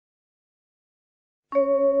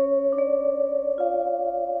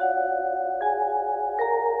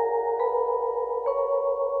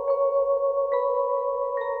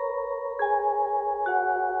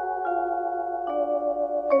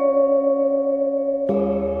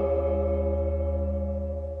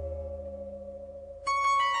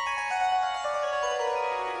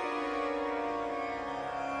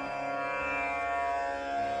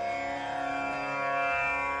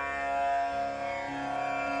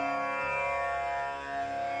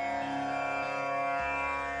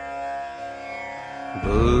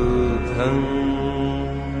बुद्धं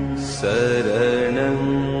शरणं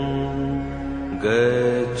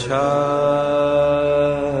गच्छामि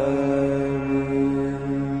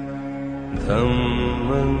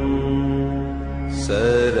धम्मं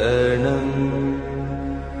शरणं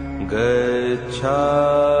गच्छामि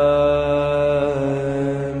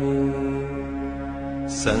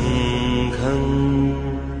संघं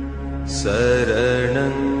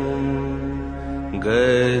शरणं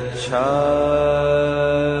गच्छामि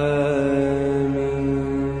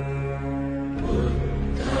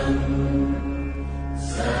बुद्धं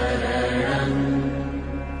शरणं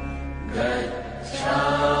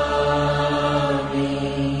गच्छामि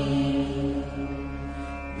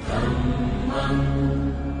धम्मं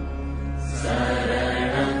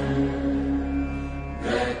शरणं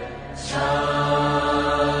गच्छामि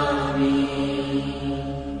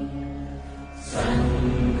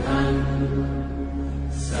संघं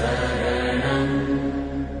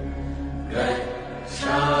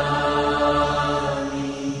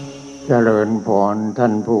เจริญพรท่า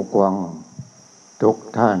นผู้กวางทุก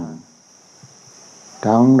ท่าน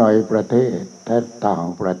ทั้งในประเทศและต่าง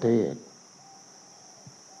ประเทศ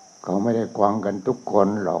เขาไม่ได้กวางกันทุกคน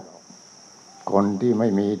หรอกคนที่ไม่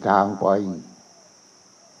มีทางไป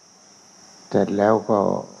เสร็จแล้วก็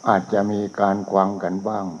อาจจะมีการกวางกัน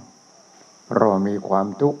บ้างเพราะมีความ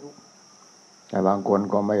ทุกข์แต่บางคน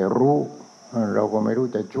ก็ไม่รู้เราก็ไม่รู้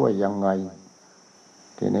จะช่วยยังไง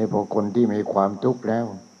ทีนี้พอคนที่มีความทุกข์แล้ว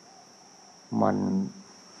มัน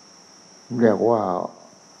เรียกว่า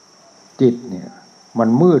จิตเนี่ยมัน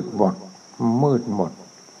มืดหมด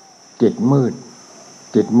จิตมื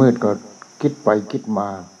ดก็คิดไปคิดมา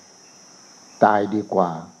ตายดีกว่า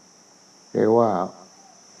เรียกว่า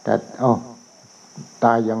แต่ต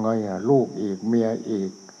ายยังไงลูกอีกเมียอี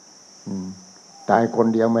กตายคน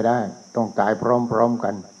เดียวไม่ได้ต้องตายพร้อมกั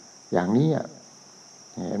นอย่างนี้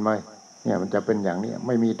เห็นไหมเนี่ยมันจะเป็นอย่างนี้ไ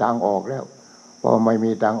ม่มีทางออกแล้วพอไม่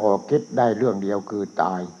มีทางออกคิดได้เรื่องเดียวคือต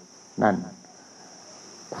ายนั่น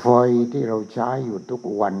ไฟที่เราใช้อยู่ทุก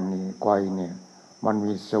วันนี่ไฟเนี่ยมัน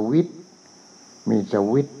มีสวิตช์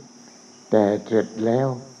แต่เสร็จแล้ว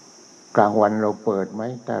กลางวันเราเปิดไหม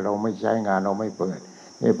แต่เราไม่ใช้งานเราไม่เปิด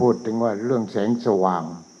นี่พูดถึงว่าเรื่องแสงสว่าง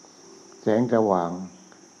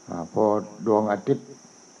พอดวงอาทิตย์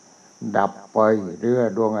ดับไปหรือ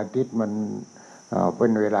ดวงอาทิตย์มันเป็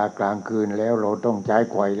นเวลากลางคืนแล้วเราต้องใช้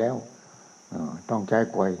ไฟแล้วต้องใช้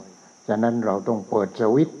ไฟฉะนั้นเราต้องเปิดส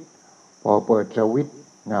วิตช์พอเปิดสวิตช์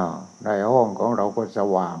ในห้องของเราก็ส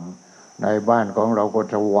ว่างในบ้านของเราก็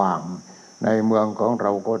สว่างในเมืองของเร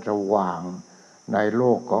าก็สว่างในโล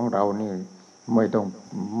กของเรานี่ไม่ต้อ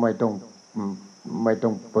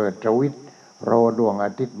งเปิดสวิตช์รอดวงอ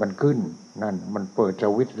าทิตย์มันขึ้นนั่นมันเปิดส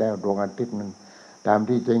วิตช์แล้วดวงอาทิตย์มันตาม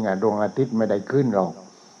ที่จริงดวงอาทิตย์ไม่ได้ขึ้นหรอก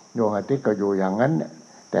ดวงอาทิตย์ก็อยู่อย่างนั้น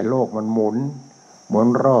แต่โลกมันหมุน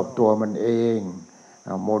รอบตัวมันเอง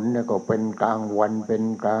หมุนเนี่ยก็เป็นกลางวันเป็น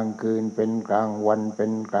กลางคืนเป็นกลางวันเป็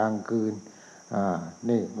นกลางคืน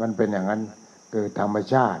นี่มันเป็นอย่างนั้นคือธรรม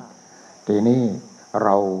ชาติทีนี้เร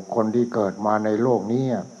าคนที่เกิดมาในโลกนี้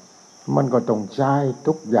มันก็ต้องใช้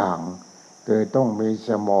ทุกอย่างคือต้องมีส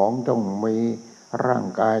มองต้องมีร่าง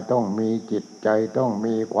กายต้องมีจิตใจต้อง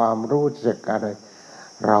มีความรู้สึกอะไร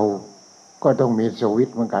เราก็ต้องมีสวิต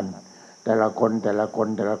ช์เหมือนกันแต่ละคน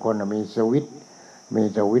มีสวิตช์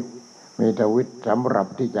สำหรับ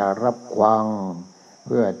ที่จะรับฟังเ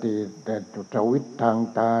พื่อที่สวิตช์ทาง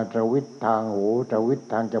ตาสวิตช์ทางหูสวิตช์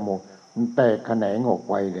ทางจมูกมันแตกแขนงออก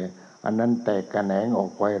ไปเลยอันนั้นแตกแขนงออ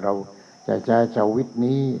กไปเราจะใช้สวิตช์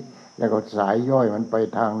นี้แล้วก็สายย่อยมันไป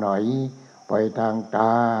ทางไหนไปทางต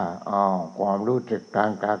าความรู้สึกทาง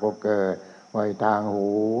ตาก็เกิดไปทางหู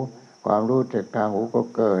ความรู้สึกทางหูก็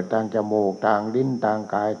เกิดทางจมูกทางลิ้นทาง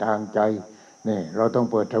กายทางใจนี่เราต้อง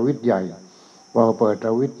เปิดสวิตช์ใหญ่พอเปิดส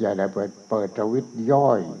วิตช์ใหญ่แล้วเปิดสวิตช์ย่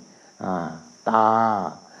อยตา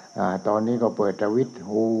ตอนนี้ก็เปิดสวิตช์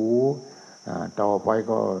หูต่อไป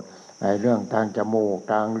ก็ในเรื่องทางจมูก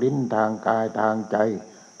ทางลิ้นทางกายทางใจ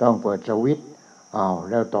ต้องเปิดสวิตช์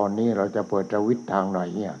แล้วตอนนี้เราจะเปิดสวิตช์ทางไหน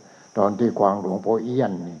ตอนที่กวางหลวงพ่อเอี้ย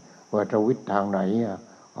นนี่เปิดสวิตช์ทางไหน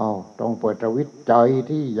ต้องเปิดสวิตช์ใจ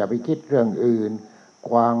ที่อย่าไปคิดเรื่องอื่น ค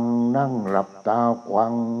วังนั่งหลับตาควั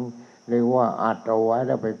งเรียกว่าอัดเอาไว้แ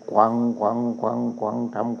ล้วไปควัง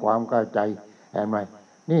ทำความเข้าใจเห็นไหม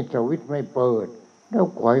นี่สวิตช์ไม่เปิดแล้ว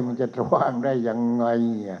ไฟมันจะสว่างได้ยังไง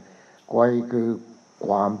ไฟคือค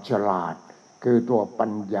วามฉลาดคือตัวปั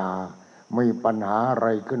ญญามีปัญหาอะไร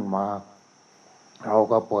ขึ้นมาเรา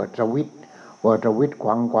ก็เปิดสวิตช์ค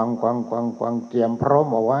วังเตรียมพร้อม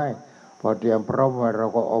เอาไว้พอเตรียมพร้อมไว้เรา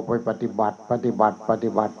ก็เอาไปปฏิบัติ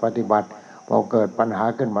พอเกิดปัญหา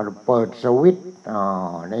ขึ้นมาเปิดสวิตช์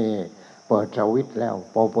นี่เปิดสวิตช์แล้ว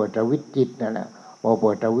พอเปิดสวิตช์จิตนั่นแหละพอเ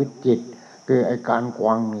ปิดสวิตช์จิตคือไอ้การค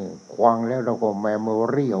วังนี่ควังแล้วเราก็เมมโม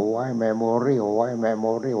รี่เอาไว้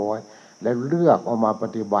แล้วเลือกออกมาป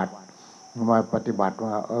ฏิบัติ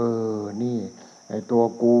ว่านี่ไอ้ตัว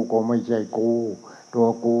กูก็ไม่ใช่กูตัว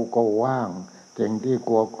กูก็ว่างสิ่งที่ก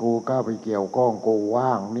ลัวกูก็ไปเกี่ยวข้องกูว่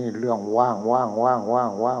างนี่เรื่องว่าง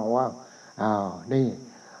นี่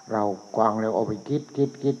เราควังแล้วเอาไปคิด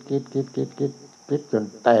จน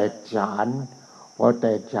แตกฉานพอแต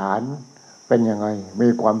กฉานเป็นยังไงมี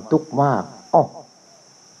ความทุกข์มาก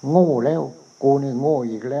โง่แล้วกูนี่โง่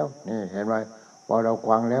อีกแล้วนี่เห็นไหมพอเราค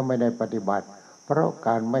วังแล้วไม่ได้ปฏิบัติเพราะก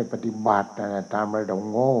ารไม่ปฏิบัติตามเรา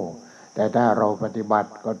โง่แต่ถ้าเราปฏิบัติ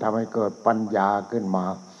ก็ทำให้เกิดปัญญาขึ้นมา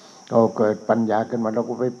เราเกิดปัญญาขึ้นมาเรา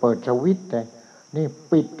ก็ไปเปิดสวิตช์นี่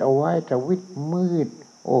ปิดเอาไว้สวิตช์มืด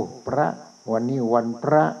พระวันนี้วันพ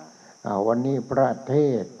ระวันนี้พระเท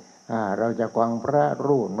ศเราจะฟังพระ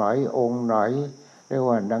รูปไหนองค์ไหนเรียก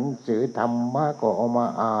ว่าหนังสือธรรมะก็เอามา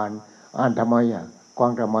อ่านทำไมฟั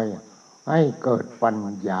งทำไมให้เกิดปัญ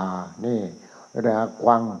ญานี่เวลา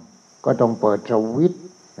ฟังก็ต้องเปิดสวิตช์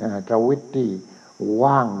ที่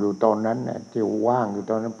ว่างอยู่ตอนนั้นที่ว่างอยู่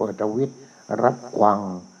ตอนนั้นเปิดสวิตช์รับฟัง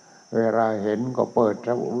เวลาเห็นก็เปิดส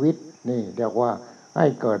วิตช์นี่เรียกว่าให้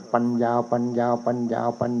เกิดปัญญา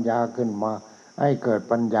ขึ้นมาให้เกิด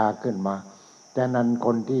ปัญญาขึ้นมาฉะนั้นค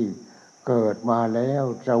นที่เกิดมาแล้ว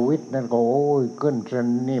สวิตช์นั่นก็ขึ้นส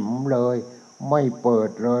นิมเลยไม่เปิด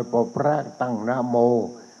เลยพอพระตั้งนะโม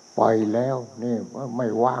ปล่อยแล้วนี่ไม่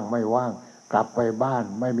ว่างกลับไปบ้าน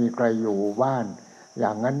ไม่มีใครอยู่บ้านอย่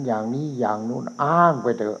างนั้นอย่างนี้อย่างนู้นอ้างไป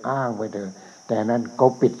เถอะแต่นั้นเขา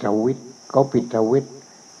ปิดสวิตช์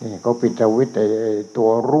นี่เขาปิดสวิตช์ตั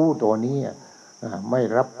วรู้ตัวนี้ไม่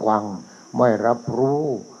รับฟังไม่รับรู้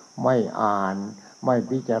ไม่อ่านไม่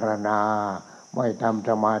พิจารณาไม่ทำ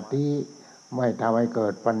สมาธิไม่ทำให้เกิ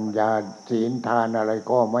ดปัญญาศีลทานอะไร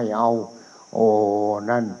ก็ไม่เอา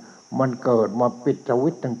นั่นมันเกิดมาปิดสวิ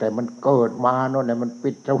ตช์ตั้งแต่มันเกิดมาโน่นแหละมัน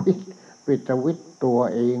ปิดสวิตช์ตัว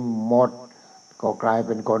เองหมดก็กลายเ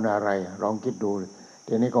ป็นคนอะไรลองคิดดู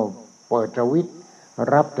ทีนี้ก็เปิดสวิตช์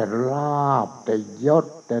รับแต่ลาภแต่ยศ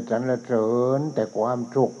แต่สรรเสริญแต่ความ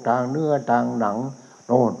สุขทางเนื้อทางหนังโ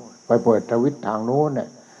น่นไปเปิดสวิตช์ทางโน้นเนี่ย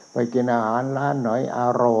ไปกินอาหารร้านไหนอ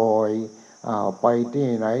ร่อยไปที่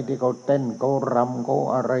ไหนที่เขาเต้นเขารำเขา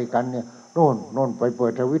อะไรกันเนี่ยโน่นไปเปิ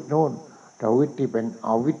ดสวิตช์โน่นสวิตช์ที่เป็นอ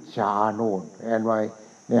วิชชาโน่นเห็นไหม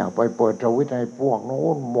เนี่ยไปเปิดสวิตช์ให้พวกโน้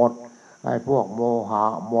นหมดให้พวกโมหะ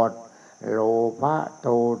หมดโลภะโท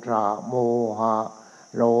สะโมหะ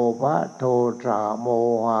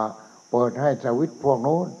เปิดให้สวิตช์พวกโ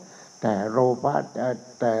น้นแต่โลภะ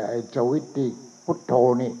แต่ไอ้สวิตช์ที่พุทโธ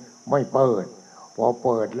นี่ไม่เปิดพอเ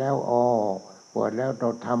ปิดแล้วเรา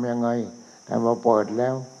ทำยังไงแต่พอเปิดแล้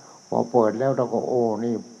วเราก็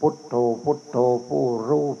นี่พุทโธผู้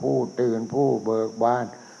รู้ผู้ตื่นผู้เบิกบาน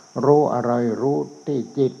รู้อะไรรู้ที่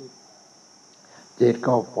จิต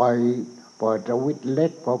ก็ไปเปิดสวิตช์เล็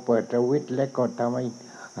กพอเปิดสวิตช์เล็กก็ทำให้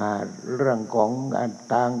เรื่องของ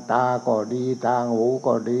ทางตาก็ดีทางหู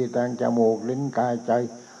ก็ดีทางจมูกลิ้นกายใจ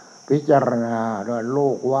พิจารณาว่าโล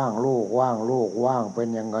กว่างเป็น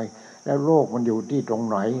ยังไงแล้วโลกมันอยู่ที่ตรง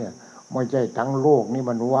ไหนไม่ใช่ทั้งโลกนี่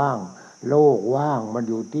มันว่างโลกว่างมัน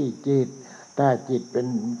อยู่ที่จิตถ้าจิตเป็น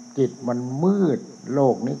จิตมันมืดโล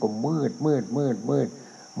กนี้ก็มื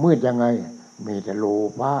ดยังไงมีแต่โล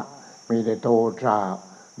ภะมีแต่โทสะ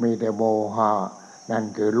มีแต่โมหะนั่น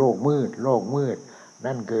คือโลกมืด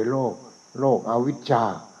นั่นคือโลกอวิชช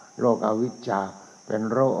าเป็น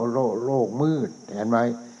โลกมืดเห็นไหม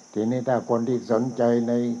ทีนี้ถ้าคนที่สนใจ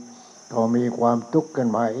ในพอมีความทุกข์ขึ้น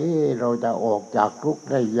มาเราจะออกจากทุกข์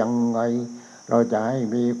ได้ยังไงเราจะให้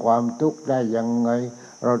มีความทุกข์ได้ยังไง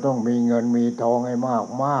เราต้องมีเงินมีทองให้ม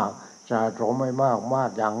ากสะสมให้มาก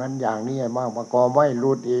อย่างนั้นอย่างนี้ให้มากก็ไม่ห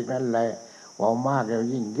ลุดอีกนั่นแหละพอมากแล้ว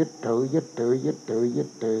ยิ่งยึดถือ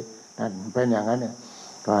นั่นเป็นอย่างนั้นเนี่ย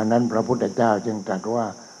ตอนนั้นพระพุทธเจ้าจึงตรัสว่า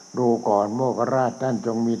ดูก่อนโมคคัลลาชท่านจ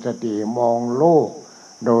งมีสติมองโลก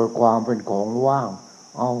โดยความเป็นของว่าง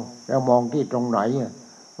แล้วมองที่ตรงไหน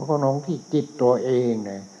ก็มองที่จิตตัวเองเ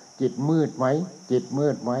นี่ยจิตมืดไหมจิต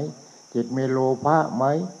มีโลภะไหม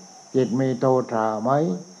จิตมีโทสะไหม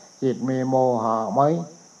จิตมีโมหะไหม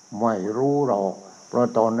ไม่รู้หรอกเพราะ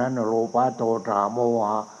ตอนนั้นโลภะโทสะโมห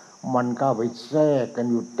ะมันก็ไปแทรกกัน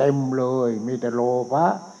อยู่เต็มเลยมีแต่โลภะ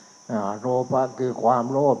โลภะคือความ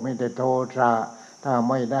โลภมีแต่โทสะถ้า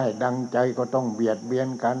ไม่ได้ดังใจก็ต้องเบียดเบียน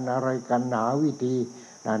กันอะไรกันหาวิธี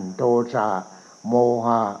นั่นโทสะโมห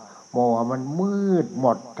ะมันมืดหม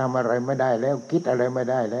ดทำอะไรไม่ได้แล้วคิดอะไรไม่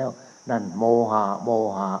ได้แล้วนั่นโมห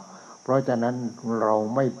ะเพราะฉะนั้นเรา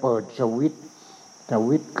ไม่เปิดสวิตช์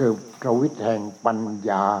คือสวิตช์แห่งปัญ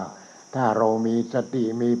ญาถ้าเรามีสติ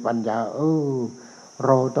มีปัญญาเ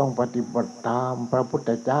ราต้องปฏิบัติตามพระพุทธ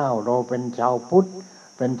เจ้าเราเป็นชาวพุทธ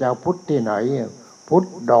เป็นชาวพุทธที่ไหนพุทธ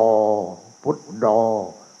ดอพุทธดอ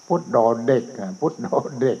พุทธดอเด็กพุทธดอ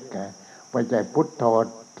เด็กไม่ใช่พุทธโธ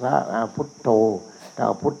พระพุทธโธถ้า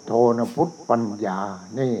พุทธโธนะพุทธปัญญา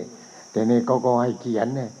นี่แต่นี่ก็ให้เขียน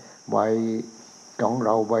เนี่ยใบของเร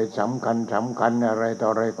าใบสำคัญอะไรต่อ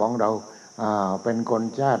อะไรของเราเป็นคน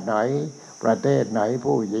ชาติไหนประเทศไหน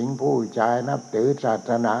ผู้หญิงผู้ชายนับถือศา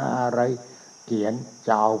สนาอะไรเขียนช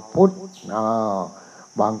าวพุทธ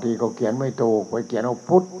บางทีก็เขียนไม่ถูกไปเขียนว่า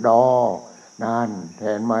พุทธดอนั่นเ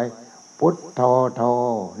ห็นไหมพุทโธโธ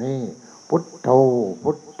นี่พุทโธ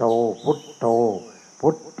พุทโธพุทโธพุ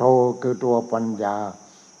ทโธคือตัวปัญญา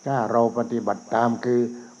ถ้าเราปฏิบัติตามคือ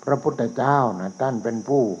พระพุทธเจ้านะท่านเป็น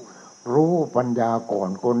ผู้รู้ปัญญาก่อน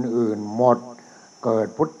คนอื่นหมดเกิด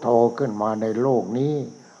พุทโธขึ้นมาในโลกนี้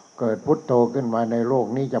เกิดพุทโธขึ้นมาในโลก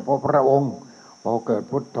นี้เฉพาะพระองค์พอเกิด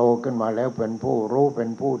พุทโธขึ้นมาแล้วเป็นผู้รู้เป็น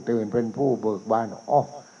ผู้ตื่นเป็นผู้เบิกบาน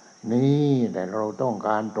นี่แต่เราต้องก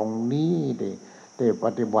ารตรงนี้ที่ป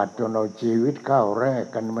ฏิบัติจนเราชีวิตเข้าแรก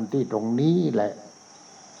กันมันที่ตรงนี้แหละ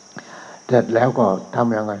เสร็จแล้วก็ท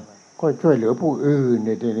ำยังไงก็ช่วยเหลือผู้อื่นใน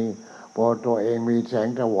ที่นี้พอตัวเองมีแสง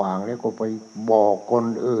สว่างแล้วก็ไปบอกคน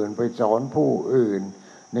อื่นไปสอนผู้อื่น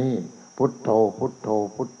นี่พุทโธพุทโธ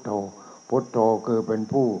พุทโธพุทโธคือเป็น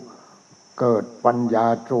ผู้เกิดปัญญา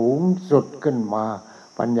สูงสุดขึ้นมา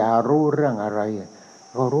ปัญญารู้เรื่องอะไร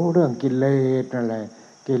ก็รู้เรื่องกิเลสนั่นแหละ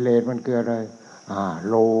กิเลสมันคืออะไร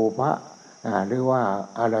โลภะหรือว่า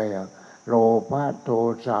อะไรโลภะโท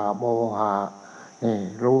สะโมหะนี่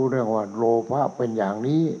รู้เรื่องว่าโลภะเป็นอย่าง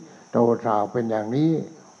นี้โทสะเป็นอย่างนี้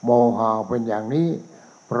โมหะเป็นอย่างนี้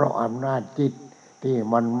เพราะอำนาจจิตที่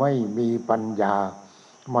มันไม่มีปัญญา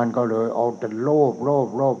มันก็เลยเอาแต่โลภ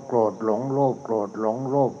โกรธหลงโลภโกรธหลง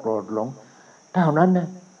โลภโกรธหลงเท่านั้นนะ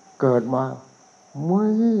เกิดมามื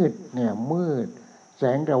ดเนี่ยมืดแส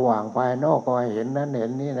งสว่างภายนอกก็เห็นนั้นเห็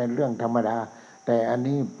นนี่ในเรื่องธรรมดาแต่อัน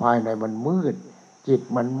นี้ภายในมันมืดจิต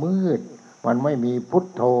มันมืดมันไม่มีพุท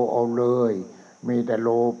โธเอาเลยมีแต่โล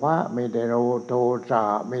ภะมีแต่โทสะ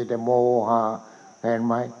มีแต่โมหะเห็นไ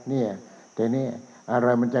หมเนี่ยแต่นี่อะไร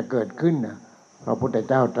มันจะเกิดขึ้นนะพระพุทธ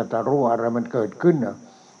เจ้าตรัสรู้อะไรมันเกิดขึ้นนะ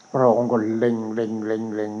พระองค์ก็เล็ง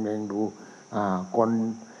ดูคน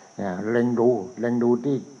เล็งดู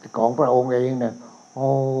ที่ของพระองค์เองเนี่ย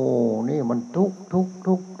นี่มันทุ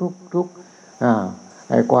ก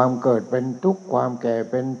ไอ้ความเกิดเป็นทุกข์ความแก่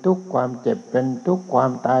เป็นทุกข์ความเจ็บเป็นทุกข์ควา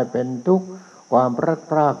มตายเป็นทุกข์ความพลัด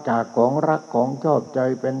พรากจากของรักของชอบใจ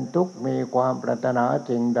เป็นทุกข์มีความปรารถนา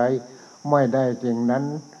สิ่งใดไม่ได้สิ่งนั้น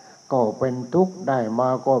ก็เป็นทุกข์ได้มา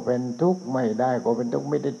ก็เป็นทุกข์ไม่ได้ก็เป็นทุกข์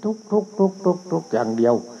ไม่ได้ทุกข์อย่างเดี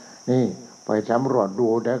ยวนี่ไปสำรวจดู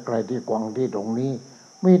ได้ใครที่กวางที่ตรงนี้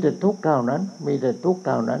มีแต่ทุกข์เท่านั้นมีแต่ทุกข์เ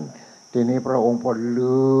ท่านั้นทีนี้พระองค์พอ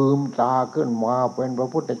ลืมตาขึ้นมาเป็นพระ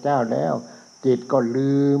พุทธเจ้าแล้วจิตก็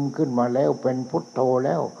ลืมขึ้นมาแล้วเป็นพุทโธแ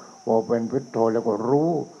ล้วพอเป็นพุทโธแล้วก็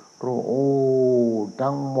รู้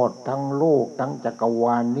ทั้งหมดทั้งโลกทั้งจักรว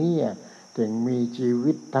าลนี้ถึงมีชี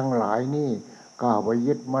วิตทั้งหลายนี่ก้าวไป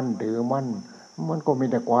ยึดมั่นถือมั่นมันก็มี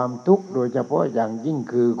แต่ความทุกข์โดยเฉพาะอย่างยิ่ง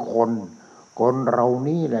คือคนเรา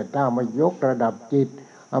นี่แหละถ้าไม่ยกระดับจิต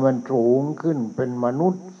ให้มันสูงขึ้นเป็นมนุ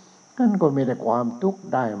ษย์นั่นก็มีแต่ความทุกข์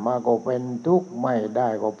ได้มาก็เป็นทุกข์ไม่ได้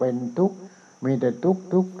ก็เป็นทุกข์มีแต่ทุกข์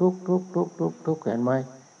เห็นไหม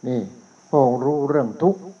นี่พระองค์รู้เรื่องทุ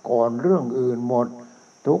กข์ก่อนเรื่องอื่นหมด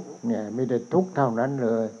ทุกข์เนี่ยมีแต่ทุกข์เท่านั้นเล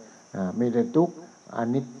ยมีแต่ทุกข์อ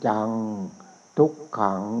นิจจังทุก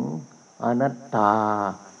ขังอนัตตา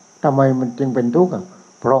ทำไมมันจึงเป็นทุกข์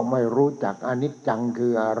เพราะไม่รู้จักอนิจจังคื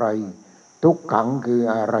ออะไรทุกขังคือ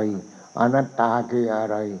อะไรอนัตตาคืออะ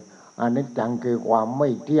ไรอนิจจังคือความไม่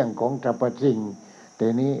เที่ยงของสรรพสิ่งแต่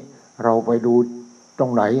นี้เราไปดูตร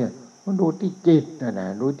งไหนมันดูที่จิตนั่นแหละ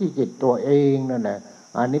ดูที่จิตตัวเองนั่นแหละ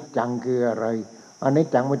อนิจจังคืออะไรอนิจ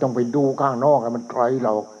จังไม่ต้องไปดูข้างนอกมันไกลหร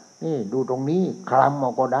อกนี่ดูตรงนี้คลำเอ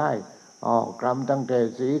าก็ได้คลำตั้งแต่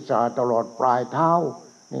ศีรษะตลอดปลายเท้า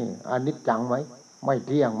นี่อนิจจังไหมไม่เ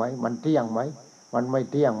ที่ยงไหมมันเที่ยงไหมมันไม่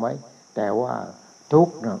เที่ยงไหมแต่ว่าทุก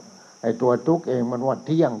ข์นะไอ้ตัวทุกข์เองมันว่าเ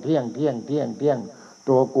ที่ยง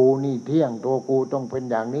ตัวกูนี่เที่ยงตัวกูต้องเป็น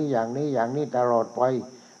อย่างนี้อย่างนี้อย่างนี้ตลอดไป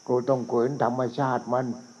กูต้องฝืนธรรมชาติมัน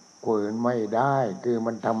ฝืนไม่ได้คือ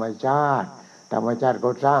มันธรรมชาติธรรมชาติเข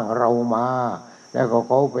าสร้างเรามาแล้วก็เ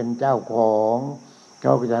ขาเป็นเจ้าของเข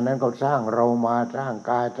าเพราะฉะนั้นเขาสร้างเรามาสร้าง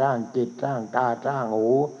กายสร้างจิตสร้างตาสร้างหู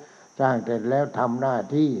สร้างเสร็จแล้วทำหน้า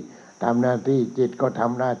ที่จิตก็ท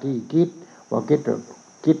ำหน้าที่คิดพอคิด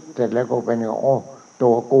เสร็จแล้วก็เป็นโอ้ตั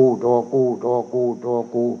วกูตัวกูตัวกูตัว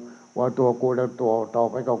กูว่าตัวกูแล้วตัวต่อ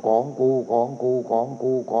ไปก็ของกูของกูของ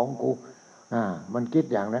กูของกูมันคิด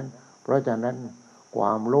อย่างนั้นเพราะฉะนั้นคว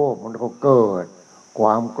ามโลภมันก็เกิดคว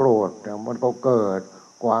ามโกรธมันก็เกิด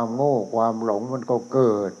ความโง่ความหลงมันก็เ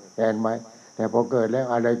กิดเห็นไหมแต่พอเกิดแล้ว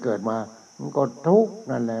อะไรเกิดมามันก็ทุกข์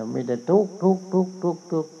นั่นแหละมีแต่ทุกข์ทุกข์ทุกข์ทุกข์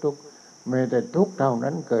ทุกข์ทุกข์มีแต่ทุกข์เท่า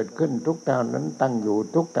นั้นเกิดขึ้นทุกข์เท่านั้นตั้งอยู่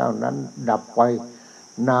ทุกข์เท่านั้นดับไป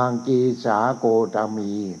นางกีสาโกต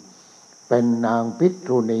มีเป็นนางภิก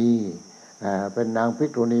ษุณีเป็นนางภิก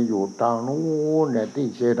ษุณีอยู่ตรงนู้นเนี่ยที่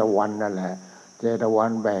เชตวันนั่นแหละเชตวั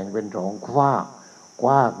นแบ่งเป็น2 ขว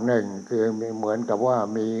ากหนึ่งคือเหมือนกับว่า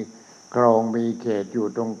มีคลองมีเขตอยู่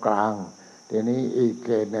ตรงกลางทีนี้อีกเข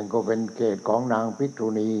ตหนึ่งก็เป็นเขตของนางภิกษุ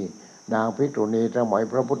ณีนางภิกษุณีสมัย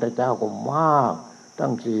พระพุทธเจ้าก็มากตั้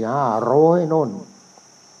ง400-500นู่น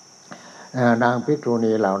นางภิกษุ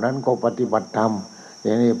ณีเหล่านั้นก็ปฏิบัติธรรม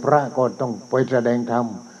ทีนี้พระก็ต้องไปแสดงธรรม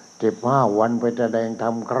15 วันไปแสดงธรร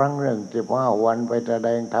มครั้งหนึ่ง15 วันไปแสด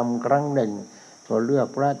งธรรมครั้งหนึ่งก็เลือก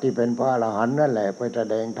พระที่เป็นพระอรหันต์นั่นแหละไปแส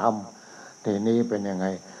ดงธรรมทีนี้เป็นยังไง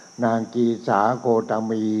นางกีสาโกต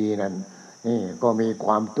มีนั่นนี่ก็มีค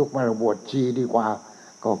วามทุกข์มาบวชชีดีกว่า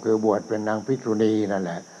ก็คือบวชเป็นนางภิกษุณีนั่นแ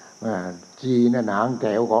หละชีนั่นหางแถ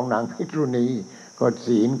วของนางภิกษุณีก็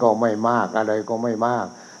ศีลก็ไม่มากอะไรก็ไม่มาก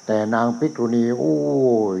แต่นางภิกษุณีโอ้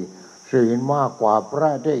ยศีลมากกว่าพระ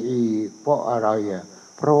ได้อีกเพราะอะไร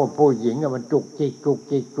เพราะผู้หญิงมันจุกจิกจุก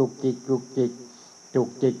จิกจุกจิกจุกจิกจุก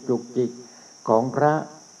จิกจุกจิกของพระ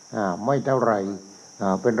ไม่เท่าไหร่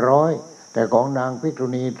เป็นร้อยแต่ของนางภิกษุ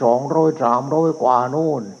ณี200-300 กว่า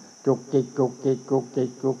นู่นจุกจิกจุกจิกจุกจิก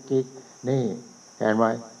จุกจิกนี่เห็นไหม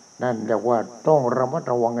นั่นเรียกว่าต้องระมัด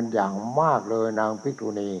ระวังกันอย่างมากเลยนางภิกษุ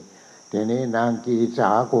ณีทีนี้นางกีสา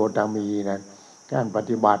โกตมีนั้นการป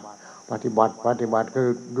ฏิบัติคือ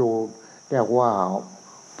อยู่เรียกว่า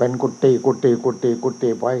เป็นกุฏิ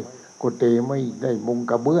ไปกุฏิไม่ได้มุง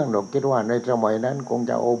กระเบื้องหรอกคิดว่าในสมัยนั้นคง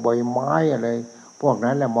จะเอาใบไม้อะไรพวก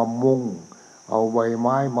นั้นแหละมามุงเอาใบไ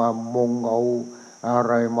ม้มามุงเอาอะ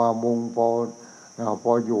ไรมามุงพ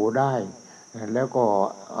ออยู่ได้แล้วก็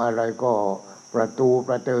อะไรก็ประตู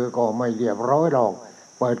ก็ไม่เรียบร้อยหรอก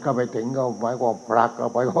เปิดเข้าไปถึงก็หมายความผลักเข้า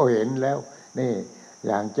ไปก็เห็นแล้วนี่อ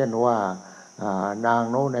ย่างเช่นว่านาง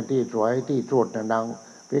โน้นที่สวยที่สุดนาง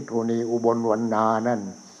ภิกษุณีอุบลวรรณานั่น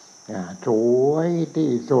สวย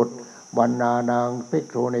ที่สุดบรรดานางภิก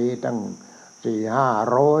ษุณีตั้ง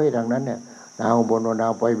400-500ดังนั้นเนี่ยนางอุบลวรรณา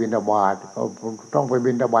ไปบิณฑบาตก็ต้องไป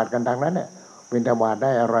บิณฑบาตกันทางนั้นเนี่ยบิณฑบาตไ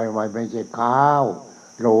ด้อะไรมาไม่ใช่ข้าว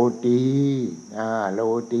โรตีโ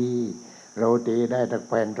รตีได้สัก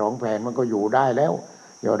แผ่น2 แผ่นมันก็อยู่ได้แล้ว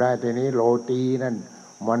อยู่ได้ทีนี้โรตีนั่น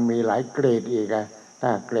มันมีหลายเกรดอีกถ้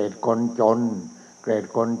าเกรดคนจ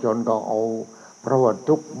นก็เอาเพราะว่า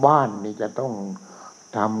ทุกบ้านนี่จะต้อง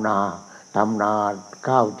ทำนา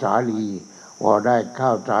ข้าวสาลีพอได้ข้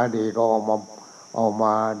าวสาลีก็เอาม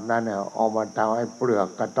านั่นเนี่ยเอามาทำให้เปลือก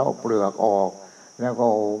กระเทาะเปลือกออกแล้วก็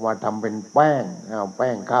มาทำเป็นแป้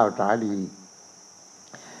งข้าวสาลี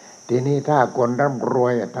ทีนี้ถ้าคนร่ำรว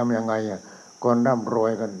ยทำยังไงคนร่ำรว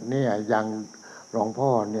ยกันเนี่ยอย่างหลวงพ่อ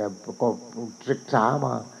เนี่ยก็ศึกษาม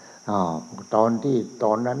าตอน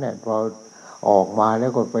นั้นเนี่ยพอออกมาแล้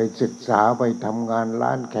วก็ไปศึกษาไปทำงานร้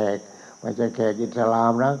านแขกไม่ใช่แขกอิสลา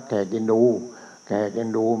มนะแขกอิน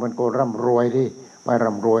ดูมันก็ร่ำรวยที่ไม่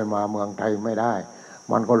ร่ำรวยมาเมืองไทยไม่ได้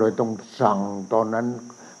มันก็เลยต้องสั่งตอนนั้น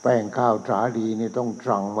แป้งข้าวสาลีนี่ต้อง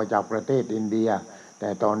สั่งมาจากประเทศอินเดียแต่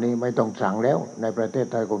ตอนนี้ไม่ต้องสั่งแล้วในประเทศ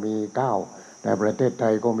ไทยก็มีข้าวในประเทศไท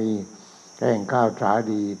ยก็มีแป้งข้าวสา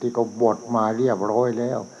ลีที่เขาบดมาเรียบร้อยแ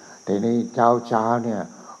ล้วทีนี้เช้าเนี่ย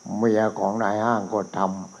เมียของนายห้างก็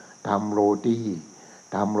ทำโรตี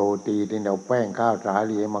ที่เอาแป้งข้าวสา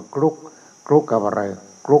ลีมาคลุกกับอะไร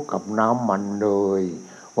คลุกกับน้ำมันเนย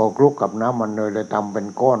พอคลุกกับน้ำมันเนยเลยทำเป็น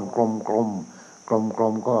ก้อนกลม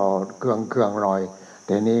ก็เครื่องหน่อย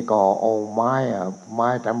ทีนี้ก็เอาไม้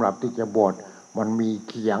สำหรับที่จะบดมันมี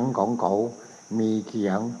เขียงของเขามีเขี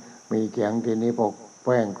ยงทีนี้พอแ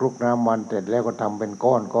ป้งคลุกน้ำมันเสร็จแล้วก็ทำเป็น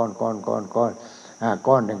ก้อนก้อน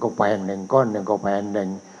หนึ่งก็แผ่นหนึ่งก้อนหนึ่งก็แผ่นหนึ่ง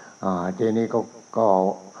ทีนี้ก็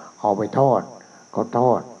เอาไปทอด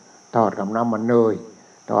กับน้ำมันเนย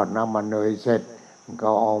ทอดน้ำมันเนยเสร็จก็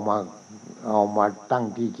เอามาตั้ง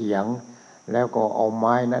ที่เขียง แล้วก็เอาไ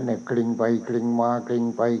ม้นั้นเนี่ยกลิ้งไปกลิ้งมากลิ้ง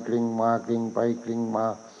ไปกลิ้งมากลิ้งไปกลิ้งมา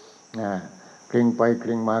กลิ้งไปก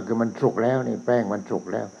ลิ้งมาคือมันสุกแล้วนี่แป้งมันสุก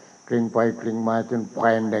แล้วกลิ้งไปกลิ้งมาจนแ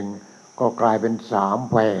ผ่นหนึ่งก็กลายเป็น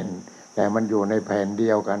3 แผ่นแต่มันอยู่ในแผ่นเดี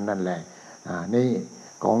ยวกันนั่นแหละนี่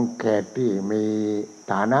ของแขกที่มี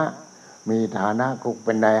ฐานะก็เ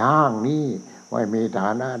ป็นนายห้างนี่ไม่มีฐา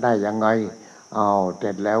นะได้ยังไงเอาเส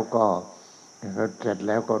ร็จแล้วก็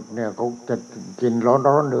เนี่ยเขาจะกิน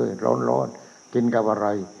ร้อนๆเลยร้อนๆกินกับอะไร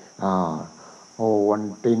โอวัน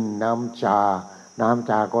ตินน้ำช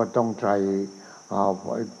าก็ต้องใส่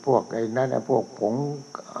พวกไอ้นั่นนะพวกผง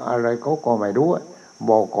อะไรเขาก็ไม่รู้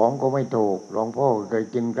บอกของก็ไม่ถูกหลวงพ่อเคย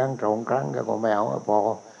กินครั้ง2 ครั้งก็ไม่เอาพอ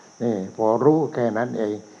นี่พอรู้แค่นั้นเอ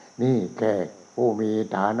งนี่แขกผู้มี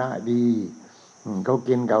ฐานะดีเขา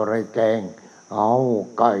กินกับอะไรแกงเอา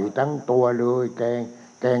ไก่ทั้งตัวเลยแก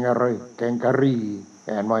งอะไรแกงกะหรี่เ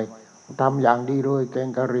ห็นไหมทำอย่างดีเลยแกง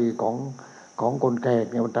กะหรี่ของคนแขก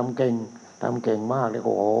เนี่ยมันทำเก่งมากเลย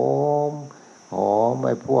ก็หอมไ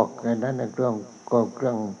อ้พวกนั้นเค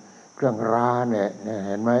รื่องราเนี่ยเ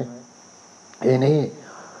ห็นไหมไอ้นี่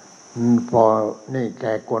พอนี่แข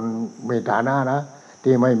กคนมีฐานะนะ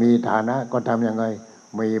ที่ไม่มีฐานะก็ทำยังไง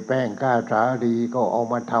มีแป้งข้าวสาลีก็เอา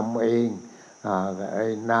มาทำเองไอ้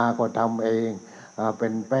นาก็ทำเองเป็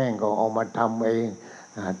นแป้งก็เอามาทำเอง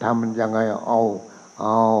ทำยังไงเอา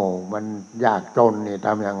มันยากจนนี่ท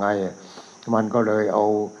ำยังไงมันก็เลยเอ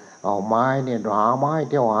าไม้เนี่ยหาไม้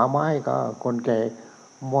เที่ยวหาไม้ก็คนแก่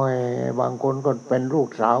ไม่บางคนก็เป็นลูก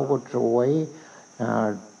สาวก็สวย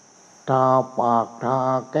ทาปากทา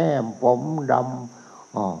แก้มผมด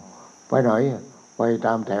ำไปไหนไปต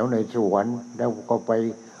ามแถวในสวนแล้วก็ไป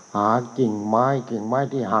หากิ่งไม้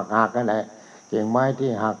ที่หักนั่นแหละกิ่งไม้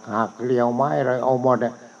ที่หักเลียวไม้อะไรเอาหมด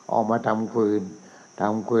เอามาทำฟืน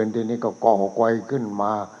ทีนี้ก็ก่อไฟขึ้นม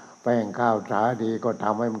าแป้งข้าวสาลีก็ท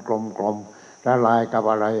ำให้มันกลมละลายกับ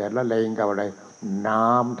อะไรละเลงกับอะไรน้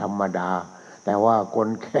ำธรรมดาแต่ว่าคน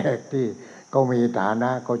แขกที่ก็มีฐานะ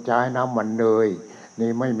ก็ใช้น้ำมันเนย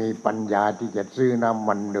นี่ไม่มีปัญญาที่จะซื้อน้ำ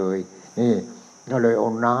มันเนยนี่ก็เลยเอา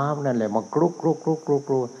น้ำนั่นแหละมาคลุก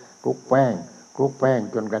แป้ง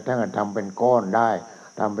จนกระทั่งทำเป็นก้อนได้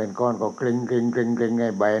ทำเป็นก้อนก็กลิ้งให้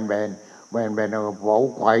แบนเอาเผา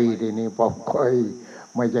ไฟทีนี้เผาไฟ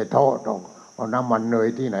ไม่ใช่ทอดหรอกเอาน้ำมันเนย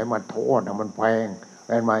ที่ไหนมาทอดมันแพงเ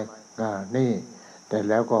ห็นไหมนี่แต่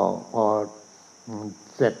แล้วก็พอ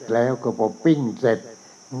เสร็จแล้วก็พอปิ้งเสร็จ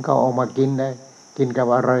ก็เอามากินได้กินกับ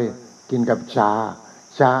อะไรกินกับช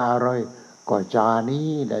าอะไรก็ชานี้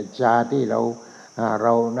แหละชาที่เร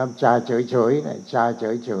าน้ำชาเฉยๆนะชาเ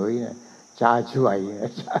ฉยๆนะชาเฉย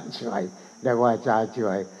เรียกว่าชาเฉ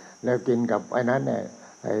ยแล้วกินกับไอ้นั้นเนี่ย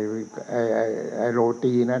ไอ้โร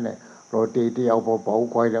ตีนั่นเนี่ยโรตีที่เอาเผา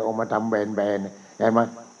ไฟแล้วเอามาทำแบนๆเห็นไหม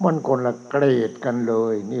มันคนละเกรดกันเล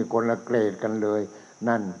ยนี่คนละเกรดกันเลย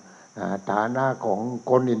นั่นฐานะของ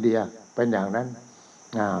คนอินเดียเป็นอย่างนั้น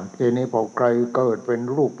ทีนี้พอใครเกิดเป็น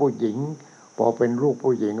ลูกผู้หญิงพอเป็นลูก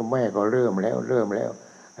ผู้หญิงแม่ก็เริ่มอะไรเ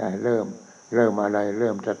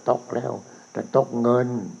ริ่มจะตกแล้วจะตกเงิน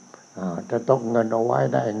เอาไว้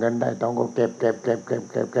ได้เงินได้ต้องก็เก็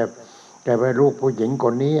บไปลูกผู้หญิงค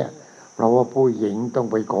นนี้เพราะว่าผู้หญิงต้อง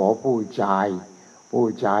ไปขอผู้ชาย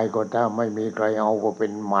ก็ถ้าไม่มีใครเอาก็เป็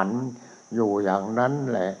นหมันอยู่อย่างนั้น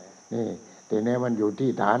แหละนี่ทีนี้มันอยู่ที่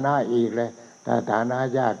ฐานะอีกเลยถ้าฐานะ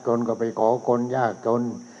ยากจนก็ไปขอคนยากจน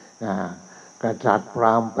กษัตริย์พร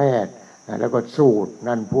าหมณ์แพทย์แล้วก็สูตร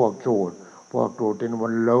นั่นพวกสูตรที่มั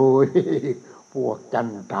นเลยพวกจัน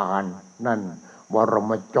ทานนั่นบร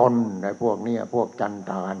มจนไอ้พวกนี้พวกจัน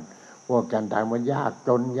ทานมันยากจ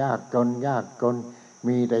น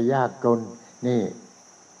มีแต่ยากจนนี่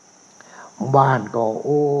บ้านก็โ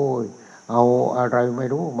อ้ยเอาอะไรไม่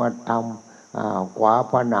รู้มาทำขวา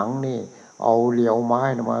ผนังนี่เอาเหลี่ยวไม้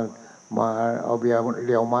มาเอาเห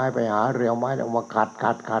ลี่ยวไม้ไปหาเหลี่ยวไม้เอามาขัด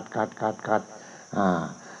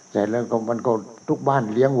เสร็จแล้วก็มันก็ทุกบ้าน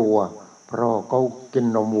เลี้ยงวัวเพราะเขากิน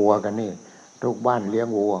นมวัวกันนี่ทุกบ้านเลี้ยง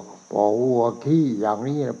วัวพอวัวขี้อย่าง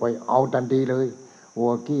นี้ไปเอาทันทีเลยวั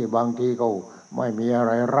วขี้บางทีก็ไม่มีอะไ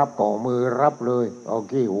รรับก็มือรับเลยเอา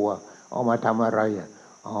ขี้วัวเอามาทำอะไร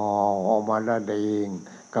เอามาละเลง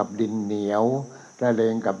กับดินเหนียว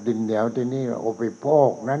ที่นี่เอาไปพอ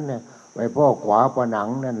กนั้นเนี่ยไปพอกขวาผนัง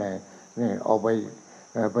นั่นแหละนี่เอาไ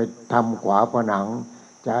ปทำขวาผนัง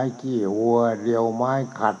ใช้ขี้วัวเรียวไม้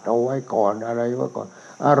ขัดเอาไว้ก่อนอะไรไว้ก่อน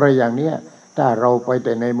อะไรอย่างเนี้ยถ้าเราไปแ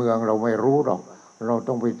ต่ในเมืองเราไม่รู้หรอกเรา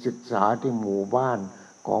ต้องไปศึกษาที่หมู่บ้าน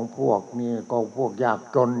ของพวกนี้ก็พวกยาก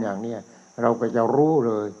จนอย่างเนี้ยเราก็จะรู้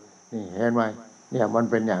เลยนี่เห็นไหมเนี่ยมัน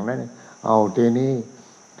เป็นอย่างนั้นเอาทีนี้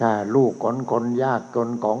ถ้าลูกคนยากจน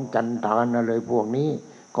ของจันทานอะไรพวกนี้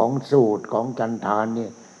ของสูตรของจันทานเนี่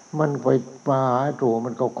ย มันไปมาหาถูมั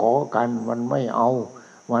นก็ขอกันมันไม่เอา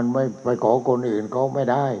มันไม่ไปขอคนอื่นเขาไม่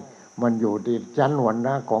ได้มันอยู่ที่ชั้นวรรณ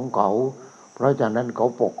ะของเขาเพราะฉะนั้นเขา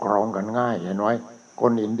ปกครองกันง่ายเห็นไหมค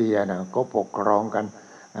นอินเดียนะเขาปกครองกัน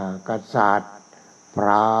กษัตริย์พร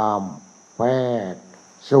าหมณ์แพทย์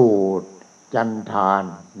สูตรจันทาน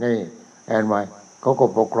นี่เห็นไหมเขาก็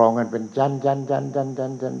ปกครองกันเป็นชั้นอย่า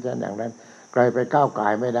งนั้นใครไปก้าวไก่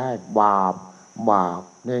ไม่ได้บาป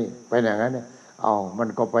นี่เป็นอย่างนั้นเนี่ยเอามัน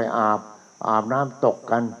ก็ไปอาบน้ำตก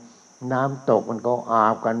กันน้ำตกมันก็อา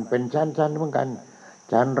บกันเป็นชั้นเหมือนกัน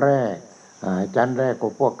ชั้นแรกก็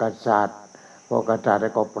พวกกษัตริย์แล้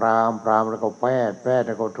วก็พราหมณ์แล้วก็แพทย์แ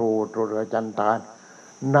ล้วก็ทูตแล้วจันทาน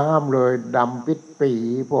น้ำเลยดำปิดปี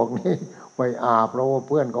พวกนี้ไปอาบเพราะว่าเ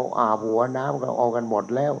พื่อนเขาอาบหัวน้ำก็เอากันหมด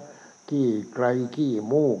แล้วขี้ไกรขี้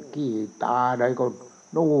มูกขี้ตาอะไรก็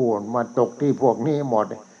นู่นมาตกที่พวกนี้หมด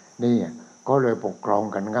นี่ก็เลยปกครอง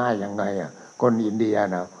กันง่ายยังไงคนอินเดีย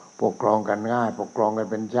นะปกครองกันง่ายปกครองกัน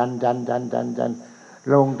เป็นชั้น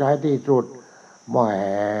ลงท้ายที่สุดแหม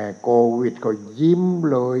โควิดก็ยิ้ม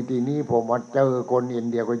เลยทีนี้พอมาเจอคนอิน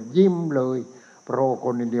เดียก็ยิ้มเลยเพราะค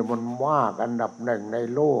นอินเดียมันมากอันดับหนึ่งใน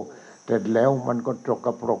โลกเสร็จแล้วมันก็จกก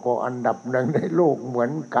ระปรกก็อันดับหนึ่งในโลกเหมือ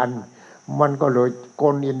นกันมันก็เลยค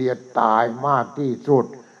นอินเดียตายมากที่สุด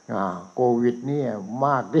โควิดเนี่ยม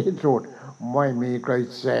ากที่สุดไม่มีใคร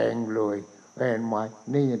แซงเลยเห็นไหม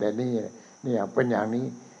นี่แต่นี่เนี่ยเป็นอย่างนี้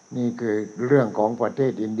นี่คือเรื่องของประเท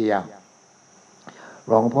ศอินเดียห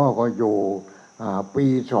ลวงพ่อก็อยู่ปี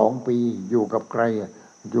2 ปีอยู่กับใคร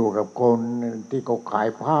อยู่กับคนที่เขาขาย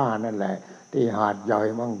ผ้านั่นแหละที่หาดใหญ่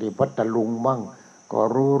มั่งที่พัทลุงมั่งก็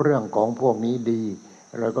รู้เรื่องของพวกนี้ดี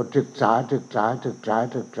แล้วก็ศึกษาเ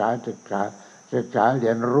รี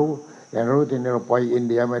ยนรู้ทีนี้เราไปอิน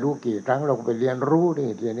เดียไม่รู้กี่ครั้งเราก็ไปเรียนรู้นี่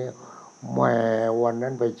ทีนี้แม่วัน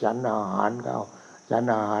นั้นไปฉันอาหา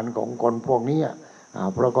รของคนพวกนี้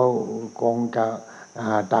เพราะเขาคงจะ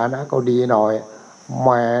ฐานะก็ดีหน่อยแ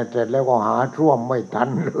ม่เสร็จแล้วก็หาช่วมไม่ทัน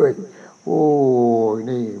เลยโอ้ย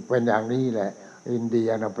นี่เป็นอย่างนี้แหละอินเดีย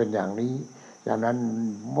นะเป็นอย่างนี้ฉะนั้น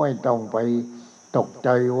ไม่ต้องไปตกใจ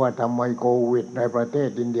ว่าทำไมโควิดในประเทศ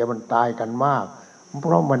อินเดียมันตายกันมากเพ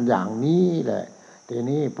ราะมันอย่างนี้แหละที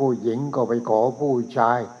นี้ผู้หญิงก็ไปขอผู้ช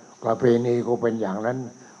ายประเพณีก็เป็นอย่างนั้น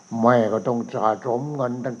แม่ก็ต้องสะสมเงิ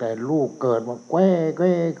นตั้งแต่ลูกเกิดมาแก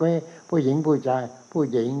ว้ผู้หญิงผู้ชายผู้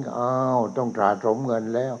หญิงอ้าวต้องสะสมเงิน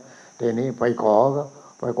แล้วทีนี้ไปขอ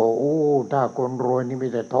โอ้ถ้าคนรวยนี่มี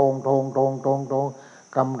แต่ทอง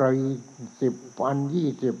กำไร10 อัน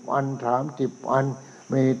20 อัน30 อัน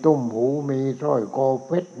มีตุ้มหูมีสร้อยคอเ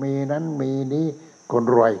พชรมีนั้นมีนี้คน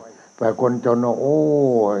รวยแต่คนจนโอ้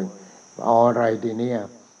ยเอาอะไรทีเนี้ย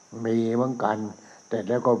มีเหมือนกันแต่แ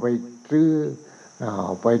ล้วก็ไปซื้อ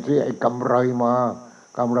ไอ้กำไรม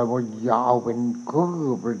มันยาวเป็นคื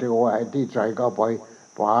บเลยที่ว่าไอ้ที่ใส่เข้าไป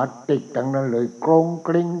ฝาติดทั้งนั้นเลยกรงก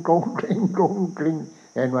ริ้ง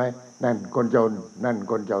เห็นไหมนั่นคนจน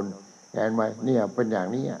เห็นไหมเนี่ยเป็นอย่าง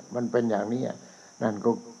นี้มันเป็นอย่างนี้นั่นก็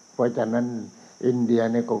เพราะฉะนั้นอินเดีย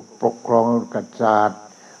เนี่ยก็ปกครองกษัตริย์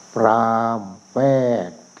พราหมณ์แพ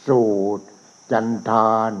ทย์สูตรจันท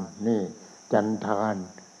านนี่จันทาน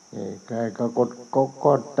นี่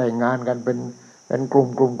ก็แต่งงานกันเป็นกลุ่ม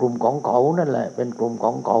ของเขานั่นแหละเป็นกลุ่มข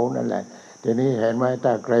องเขานั่นแหละทีนี้เห็นไหมถ้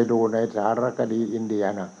าใครดูในสารคดีอินเดีย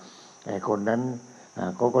นะไอ้คนนั้น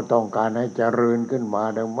เขาก็ต้องการให้เจริญขึ้นมา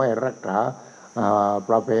โดยไม่รักษา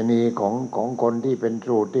ประเพณีของคนที่เป็น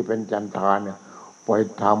สูตรที่เป็นจันทานเนี่ยไป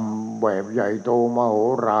ทำแบบใหญ่โตมโห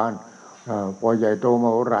ฬารพอใหญ่โตม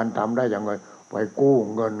โหฬารทำได้อย่างไรไปกู้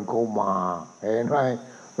เงินเขามาเห็นไหม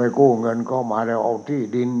ไปกู้เงินเขามาแล้วเอาที่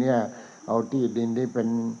ดินเนี่ยเอาที่ดินที่เ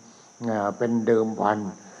ป็นเดิมพัน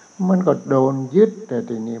มันก็โดนยึดแต่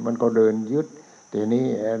ทีนี้มันก็เดินยึดทีนี้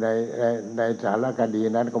ในสารคดี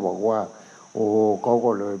นั้นก็บอกว่าโอ้เขาก็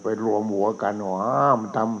เลยไปรวมหัวกันห้าม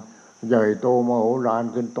ทำใหญ่โตมโหฬาร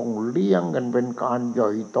ขึ้นต้องเลี้ยงกันเป็นการให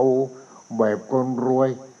ญ่โตแบบคนรวย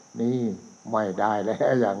นี่ไม่ได้แล้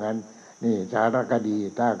วอย่างนั้นนี่สารคดี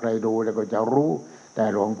ถ้าใครดูแล้วก็จะรู้แต่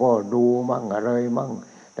หลวงพ่อดูมั่งอะไรมั่ง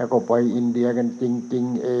แต่ก็ไปอินเดียกันจริง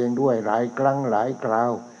ๆเองด้วยหลายครั้งหลายครา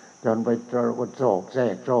วจนไปก็โศกแทร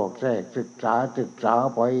กศึกษา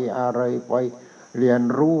ไปอะไรไปเรียน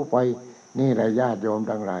รู้ไปนี่แหละญาติโยม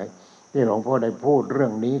ทั้งหลายที่หลวงพ่อได้พูดเรื่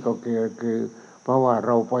องนี้ก็คือเพราะว่าเ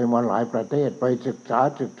ราไปมาหลายประเทศไปศึกษา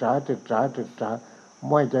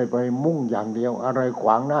ไม่ใช่ไปมุ่งอย่างเดียวอะไรขว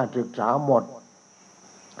างหน้าศึกษาหมด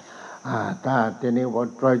ถ้าทีนี้ว่า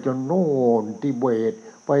ไปจนโน่นทิเบต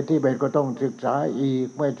ไปทิเบตก็ต้องศึกษาอีก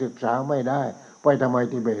ไม่ศึกษาไม่ได้ไปทำไม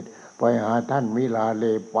ทิเบตไปหาท่านมิลาเล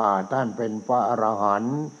ปาท่านเป็นพระอรหัน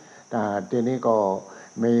ต์ทีนี้ก็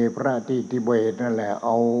มีพระที่ทิเบตนั่นแหละเอ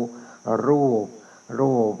ารูป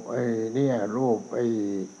รูปเนี่ยรูปไอ้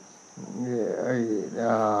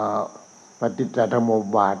อ่าปฏิจจสมุป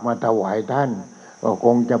บาทมาถวายท่านก็ค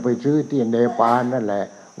งจะไปซื้อที่เนปาลนั่นแหละ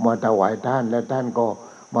มาถวายท่านและท่านก็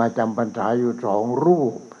มาจำพรรษาอยู่2 รู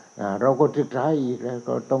ปเราก็ศึกษาอีกแล้ว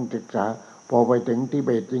ก็ต้องศึกษาพอไปถึงทิเบ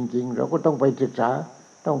ตจริงๆเราก็ต้องไปศึกษา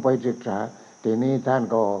ทีนี้ท่าน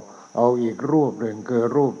ก็เอาอีกรูปหนึ่งคือ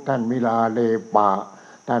รูปท่านมิลาเลปะ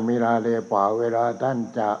ท่านมิลาเลปะเวลาท่าน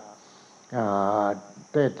จะ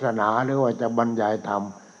เทศนาหรือว่าจะบรรยายธรรม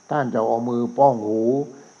ท่านจะเอามือป้องหู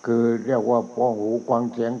คือเรียกว่าป้องหูฟัง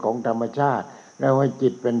เสียงของธรรมชาติแล้วให้จิ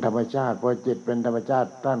ตเป็นธรรมชาติพอจิตเป็นธรรมชาติ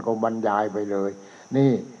ท่านก็บรรยายไปเลย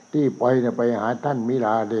นี่ที่ไปเนี่ยไปหาท่านมิล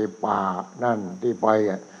าเลปะนั่นที่ไป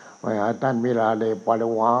หาท่านมิลาเลปะแล้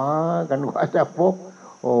วหากันว่าจะพบ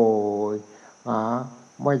โอ้ย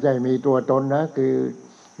ไม่ใช่มีตัวตนนะคือ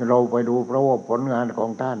เราไปดูเพราะว่าผลงานของ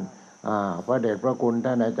ท่านพระเดชพระคุณ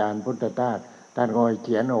ท่านอาจารย์พุทธทาสท่านก็เ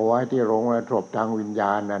ขียนเอาไว้ที่โรงระศพทางวิญญ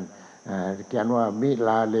าณนั่นเขียนว่ามิล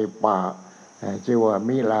าเลปะชื่อว่า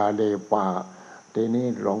มิลาเลปะทีนี้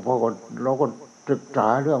หลวงพ่อก็เราก็ศึกษา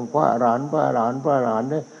เรื่องพระอรหันต์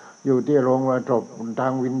เนี่ยอยู่ที่โรงระศพทา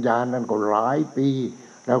งวิญญาณนั่นก็หลายปี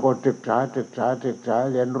แล้วก็ศึกษา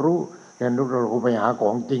เรียนรู้เราก็ไปหาข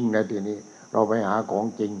องจริงนะทีนี้เราไปหาของ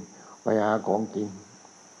จริง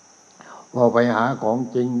พอไปหาของ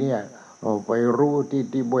จริงเนี่ยเราไปรู้ที่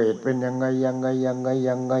ทิเบตเป็นยังไง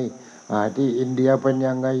ที่อินเดียเป็น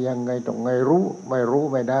ยังไงต้องไงรู้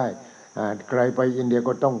ไม่ได้ใครไปอินเดีย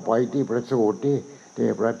ก็ต้องไปที่ประสูติที่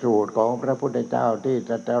ประสูติของพระพุทธเจ้าที่ต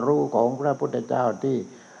รัสรู้ของพระพุทธเจ้าที่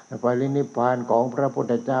ปรินิพพานของพระพุท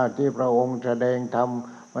ธเจ้าที่พระองค์แสดงธรรม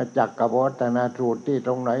มาจากกัปวัตตนสูตรที่ต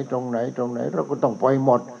รงไหนเราก็ต้องไปห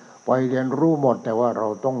มดไปเรียนรู้หมดแต่ว่าเรา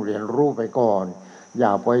ต้องเรียนรู้ไปก่อนอย่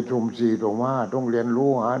าไปสุ่มสี่สุ่มห้าต้องเรียนรู้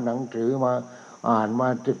หาหนังสือมาอ่านมา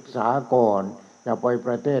ศึกษาก่อนจะไปป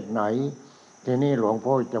ระเทศไหนทีนี้หลวงพ่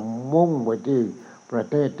อจะมุ่งไปที่ประ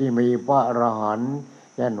เทศที่มีพระอรหันต์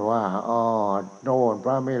เช่นว่าโน่นพ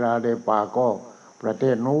ระมิลาเดปาก็ประเท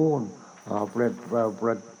ศนู้นประ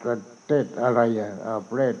เทศอะไร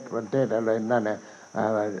ประเทศอะไรนั่นน่ะ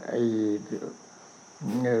ไ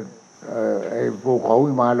อ้ภูเขา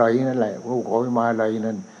หิมาลัยนั่นแหละภูเขาหิมาลัย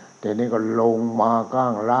นั่นแต่นี่ก็ลงมาข้า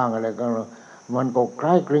งล่างอะไรก็มันก็ค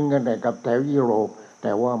ล้ายคลึงกันแต่กับแถวยุโรปแ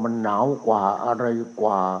ต่ว่ามันหนาวกว่าอะไรก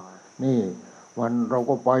ว่านี่มันเรา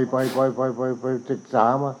ก็ไปศึกษา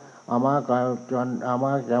มาอามากับจนอาม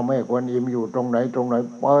าจะไม่ควรอิ่มอยู่ตรงไหน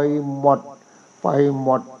ไปหม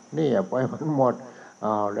ดนี่ไปมันหมด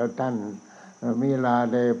แล้วท่านมิลา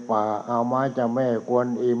เดปาอามาจะแม่กวน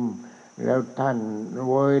อิมแล้วท่าน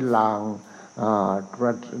เวยหลาง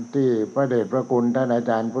ที่พระเดชพระคุณท่านอา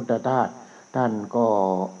จารย์พุทธทาสท่านก็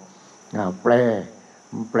แปล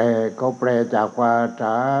เขาแปลจากภ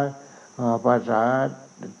าษา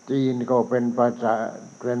จีนก็เป็นภาษา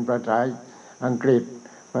อังกฤษ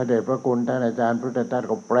พระเดชพระคุณท่านอาจารย์พุทธทาส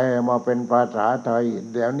ก็แปลมาเป็นภาษาไทย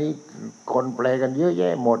เดี๋ยวนี้คนแปลกันเยอะแย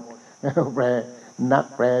ะหมดแปลนัก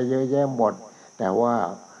แปลเยอะแยะหมดแต่ว่า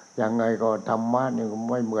ยังไงก็ธรรมะนี่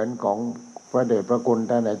ไม่เหมือนของพระเดชพระคุณ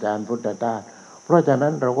ท่านอาจารย์พุทธทาสเพราะฉะนั้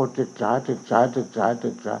นเราก็ศึกษา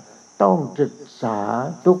ต้องศึกษา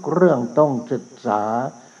ทุกเรื่องต้องศึกษา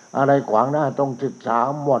อะไรขวางหน้าต้องศึกษา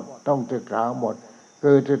หมด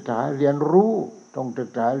คือศึกษาเรียนรู้ต้องศึก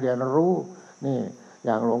ษาเรียนรู้นี่อ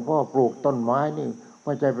ย่างหลวงพ่อปลูกต้นไม้นี่ไ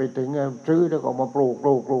ม่ใช่ไปถึงซื้อแล้วก็มาปลูก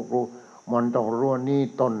มันต้องรู้นี่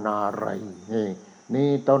ต้นอะไรนี่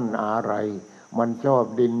ต้นอะไรมันชอบ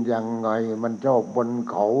ดินยังไงมันชอบบน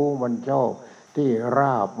เขามันชอบที่ร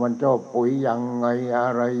าบมันชอบปุ๋ยยังไงอะ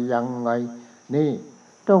ไรยังไงนี่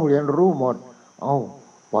ต้องเรียนรู้หมดเอา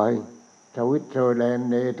ไปสวิตเซอร์แลนด์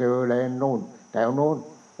เนเธอร์แลนด์นู่นแถวโน้น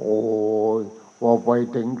โอ้ยพอไป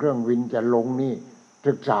ถึงเครื่องบินจะลงนี่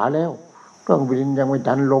ศึกษาแล้วเครื่องบินยังไม่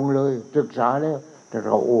ทันลงเลยศึกษาแล้วแต่เร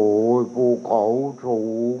าโอ้ยภูเขาสู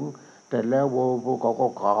งแต่แล้วภูเขาก็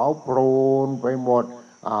ขาวโพลนไปหมด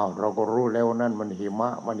เราก็รู้แล้วนั่นมันหิมะ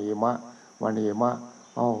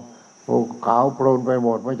ภูเขาโพลนไปหม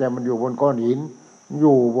ดไม่ใช่มันอยู่บนก้อนหินอ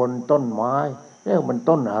ยู่บนต้นไม้มัน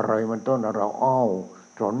ต้นอะไร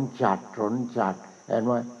สนจัดเห็นไ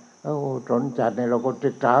หมสนจัดเนี่ยเราก็ศึ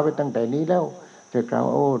กษาไปตั้งแต่นี้แล้วศึกษา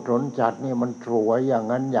สนจัดนี่มันสวยอย่าง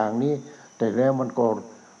นั้นอย่างนี้แต่แล้วมันก็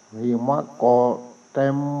หิมะก่อเต็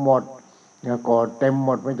มหมด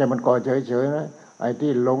ไม่ใช่มันก่อเฉยๆนะไอ้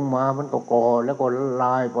ที่ลงมามันก็ก่อแล้วก็ละล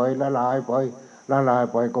ายไ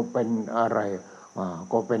ปก็เป็นอะไร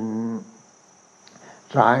ก็เป็น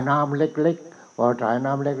สายน้ำเล็กๆพอสาย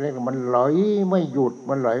น้ำเล็กๆมันไหลไม่หยุดเ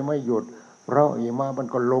พราะหิมะมัน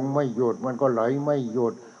ก็ลงไม่หยุดมันก็ไหลไม่หยุ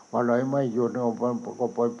ด พอไหลไม่หยุดก็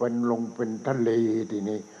ไปเป็นลงเป็นทะเลที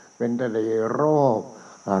นี้เป็นทะเลรอบ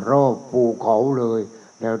รอบภูเขาเลย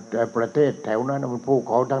แล้วแต่ประเทศแถวนั้นมันภู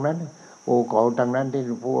เขาทางนั้นภูเขาทางนั้นที่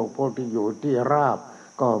พวกที่อยู่ที่ราบ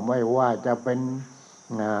ก็ไม่ว่าจะเป็น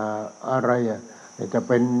อะไรจะเ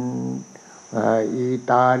ป็นอิ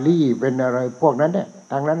ตาลีเป็นอะไรพวกนั้นเนี่ย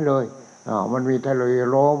ทางนั้นเลยมันมีทะเล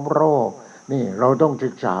ล้อมรอบนี่เราต้องศึ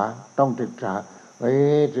กษาศึกษาไป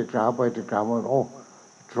ศึกษามาโอ้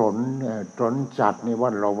สนจัดนี่ว่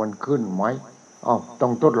าเรามันขึ้นไหมต้อ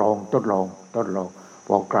งทดลองพ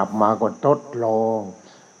อกลับมาก็ทดลอง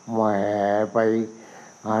แหมไป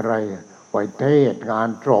อะไรไปเทศงาน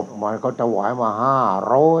จบมันก็ถวายมา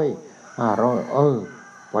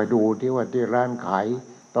500ไปดูที่ว่าที่ร้านขาย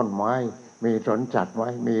ต้นไม้มีสนจัดไหม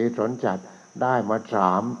มีสนจัดได้มา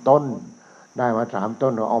3 ต้นเ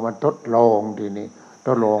อามาทดลองทีนี้ท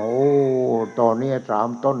ดลองตอนนี้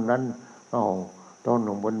3 ต้นนั้นต้นห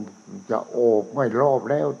นึ่งมันจะโอบไม่รอบ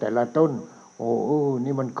แล้วแต่ละต้น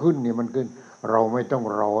นี่มันขึ้นเราไม่ต้อง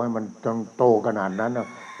รอให้มันต้องโตขนาดนั้น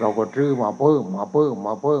เราก็ซื้อมาเพิ่ม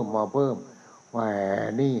แหม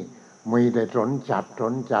นี่มีแต่สนจัด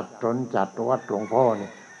วัดหลวงพ่อนี่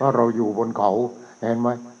เพราะเราอยู่บนเขาเห็นไหม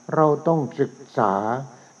เราต้องศึกษา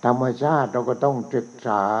ธรรมชาติเราก็ต้องศึกษ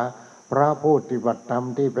าพระผู้ปฏิบัติธรรม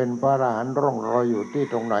ที่เป็นพระอรหันต์ร่องรอยอยู่ที่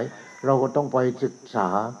ตรงไหนเราก็ต้องไปศึกษา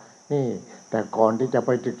นี่แต่ก่อนที่จะไป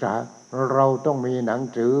ศึกษาเราต้องมีหนัง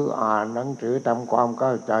สืออ่านหนังสือทำความเข้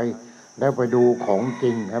าใจแล้วไปดูของจ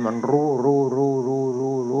ริงให้มันรู้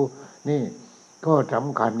นี่ก็ส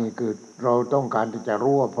ำคัญนี่คือเราต้องการที่จะ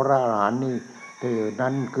รู้ว่าพระอรหันต์นี่ที่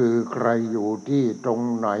นั้นคือใครอยู่ที่ตรง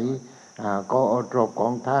ไหนก็เอาศพขอ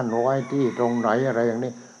งท่านไว้ที่ตรงไหนอะไรอย่าง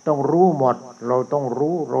นี้ต้องรู้หมดเราต้อง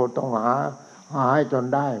รู้เราต้องหาให้จน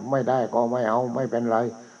ได้ไม่ได้ก็ไม่เอาไม่เป็นไร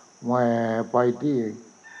ไปที่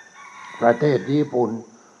ประเทศญี่ปุ่น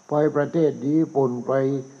ไป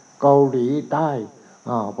เกาหลีใต้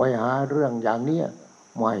ไปหาเรื่องอย่างเนี้ย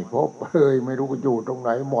ไม่พบเลยไม่รู้อยู่ตรงไหน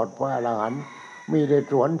หมดพระอรหันต์มีแต่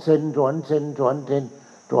สวนเซน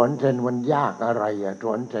มันยากอะไรส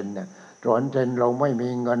วนเซนเนี่ยสวนเซนเราไม่มี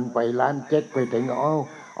เงินไปร้านเจ๊กไปถึง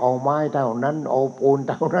เอาไม้เท่านั้นเอาปูน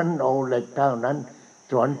เท่านั้นเอาเหล็กเท่านั้น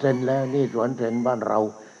สวนเซนแล้วนี่สวนเซนบ้านเรา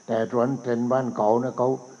แต่สวนเซนบ้านเขานะเขา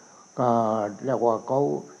ก็เรียกว่าเขา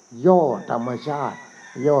ย่อธรรมชาติ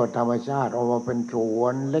เอามาเป็นสว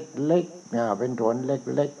นเล็กๆเป็นสวนเ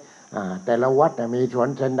ล็กๆแต่ละวัดมีสวน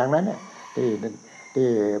เซนดังนั้นเนี่ยที่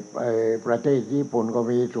ประเทศญี่ปุ่นก็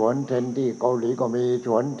มีสวนเซนที่เกาหลีก็มีส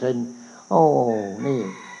วนเซนนี่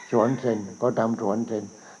สวนเซนก็ทำสวนเซน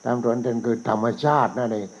คือธรรมชาตินั่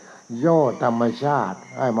นเองย่อธรรมชาติ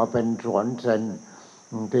ให้มาเป็นสวนเซน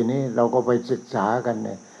ทีนี้เราก็ไปศึกษากันเ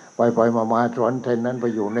นี่ยไปมาสวนเซนนั้นไป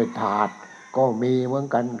อยู่ในถาดก็มีเหมือน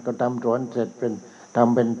กันก็ทำสวนเสร็จท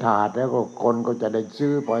ำเป็นถาดแล้วก็คนก็จะได้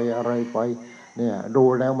ซื้อไปอะไรไปเนี่ยดู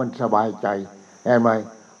แล้วมันสบายใจเห็นไหม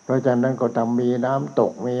เพราะฉะนั้นก็ทำมีน้ำต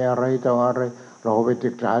กมีอะไรต่ออะไรเราไป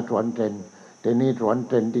ศึกษาสวนเซนทีนี้สวน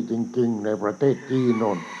เซนที่จริงๆในประเทศจีนโ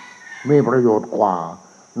น่นมีประโยชน์กว่า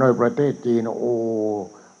ในประเทศจีน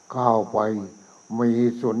เข้าไปมี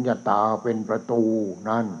สุญญตาเป็นประตู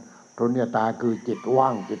นั่นสุญญตาคือจิตว่า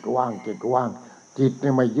งจิต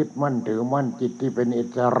นี่ไม่ยึดมั่นถือมั่นจิตที่เป็นอิ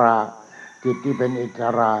สระจิตที่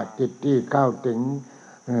เข้า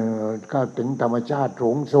ถึงธรรมชาติ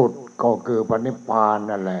สูงสุดก็คือพระนิพพาน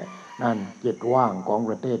นั่นแหละนั่นจิตว่างของ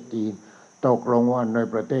ประเทศจีนตกลงว่าใน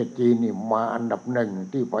ประเทศจีนนี่มาอันดับหนึ่ง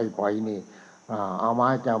ที่ไปนี่อามา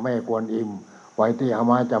เจ้าแม่กวนอิมไปที่อา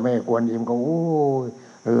มาเจ้าแม่กวนอิมก็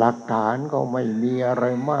หลักฐานก็ไม่มีอะไร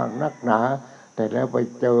มากนักหนาแต่แล้วไป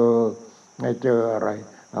เจออะไร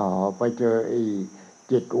ไปเจอ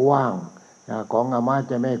จิตว่างของอามาเ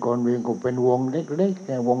จ้าแม่กวนอิมก็เป็นวงเล็กๆแ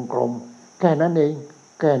ค่วงกลมแค่นั้นเอง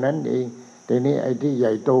ทีนี้ไอ้ที่ให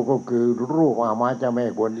ญ่โตก็คือรูปอามาเจ้าแม่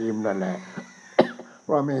กวนอิมนั่นแหละเพ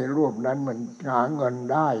ราะมีรูปนั้นมันหาเงิน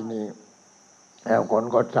ได้นี่แล้วคน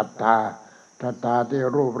ก็ศรัทธาที่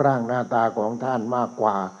รูปร่างหน้าตาของท่านมากก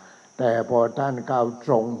ว่าแต่พอท่านเข้าต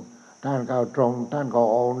รงท่านก็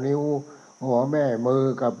เอานิ้วหัวแม่มือ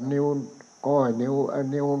กับนิ้วก้อย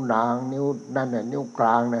นิ้วนางนิ้วนั่นน่ะนิ้วกล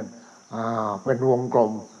างนั่นเป็นวงกล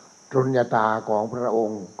มสุญญตาของพระอง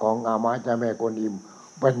ค์ของอามาเจ้าแม่กวนอิม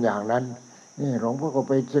เป็นอย่างนั้นนี่หลวงพ่อก็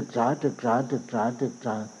ไปศึกษา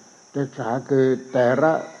คือแต่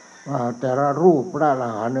ละรูปพระอร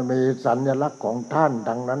หันต์มีสัญลักษณ์ของท่าน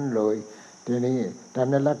ทั้งนั้นเลยทีนี้สั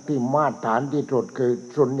ญลักษณ์ที่มาตรฐานที่สุดคือ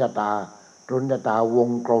สุญญตาวง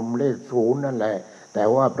กลมเลข0นั่นแหละแต่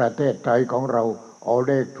ว่าประเทศไทยของเราเอา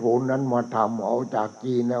เลข0นั้นมาทำเอาจาก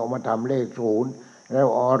จีนเอามาทำเลข0แล้ว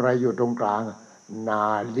อะไรอยู่ตรงกลางนา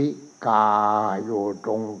ลิ กาอยู่ต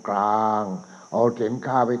รงกลางเอาสิน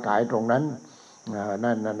ค้าไปขายตรงนั้น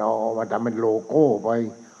นั่นน่ะเอามาทำเป็นโลโก้ไป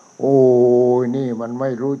โอ้ยนี่มันไม่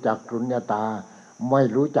รู้จักสุญญตาไม่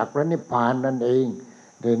รู้จักพระนิพพานนั่นเอง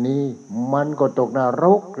เดี๋ยวนี้มันก็ตกนร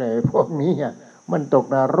กเลยพวกนี้มันตก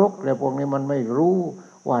นรกเลยพวกนี้มันไม่รู้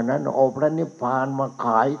ว่านั้นเอาพระนิพพานมาข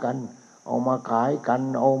ายกันเอามาขายกัน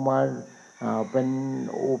เอามาเป็น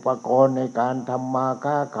อุปกรณ์ในการทำมา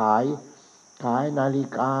ค้าขายขายนาฬิ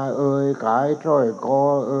กาขายสร้อยคอ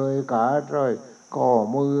ขายสร้อยข้อ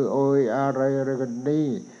มืออะไรกันนี่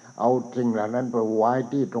เอาสิ่งเหล่านั้นไปไว้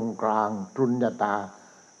ที่ตรงกลางสุญญตา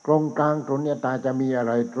ตรงกลางสุญญตาจะมีอะไ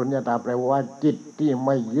รสุญญตาแปลว่าจิตที่ไ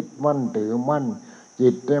ม่ยึดมั่นถือมั่นจิ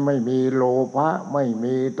ตที่ไม่มีโลภะไม่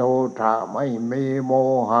มีโทสะไม่มีโม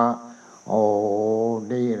หะโอ้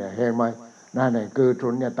นี่แหละเห็นไหมนั่นแหละคือสุ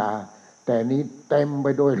ญญตาแต่นี้เต็มไป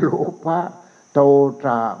ด้วยโลภะโทส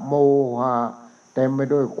ะโมหะเต็มไป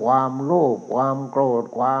ด้วยความโลภความโกรธ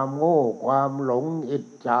ความโง่ความหลงอิจ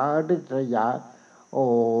ฉาริษยาโอ้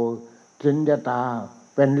สุญญตา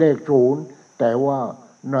เป็นเลขศูนย์แต่ว่า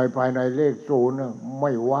ในภายในเลขศูนย์ไ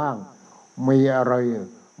ม่ว่างมีอะไร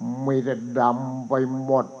มีแต่ดำไป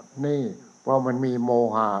หมดนี่เพราะมันมีโม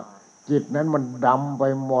หะจิตนั้นมันดำไป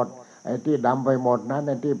หมดไอ้ที่ดำไปหมดนั้นไ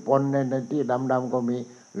อ้ที่ปนในที่ดำก็มี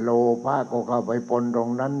โลภะก็เข้าไปปนตรง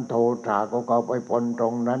นั้นโทสะก็เข้าไปปนตร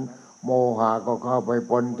งนั้นโมหะก็เข้าไป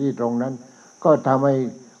ปนที่ตรงนั้นก็ทำให้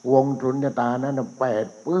วงสุญญตานั้นแปด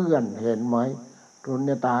เปื้อนเห็นไหมสุญ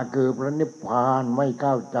ญตาคือพระนิพพานไม่เ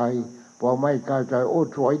ข้าใจพอไม่เข้าใจโอ้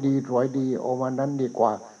สวยดีเอามานั้นดีกว่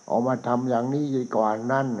าเอามาทำอย่างนี้ดีกว่า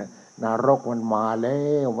นั่นนรกมันมาแล้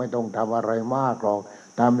วไม่ต้องทำอะไรมากหรอก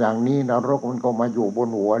ทำอย่างนี้นรกมันก็มาอยู่บน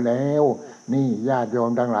หัวแล้วนี่ญาติโย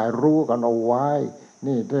มทั้งหลายรู้กันเอาไว้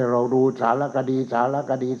นี่ที่เราดูสารคดี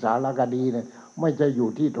เนี่ยไม่ใช่อยู่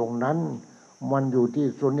ที่ตรงนั้นมันอยู่ที่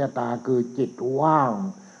สุญญตาคือจิตว่า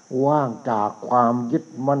งจากความยึด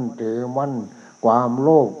มั่นถือมั่นความโล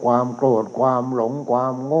ภความโกรธความหลงควา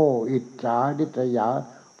มโง่อิจฉาริษยา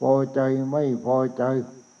พอใจไม่พอใจ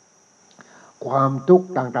ความทุกข์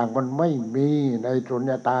ต่างๆมันไม่มีในสุญ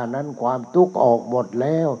ญตานั้นความทุกข์ออกหมดแ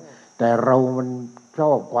ล้วแต่เรามันช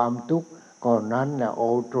อบความทุกข์ก็นั้นเนี่ยเอา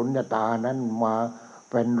สุญญตานั้นมา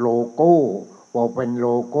เป็นโลโก้พอเป็นโล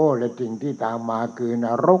โก้และสิ่งที่ตามมาคือน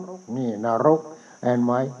รกนี่นรกเห็นไห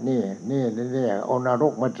มนี่เอานร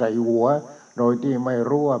กมาใส่หัวโดยที่ไม่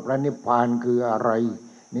รู้ว่าพระนิพพานคืออะไร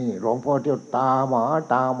นี่หลวงพ่อเที่ยวตาหมา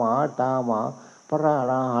พระอ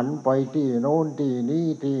รหันต์ไปที่โน้นที่นี้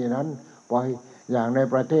ที่นั้นไปอย่างใน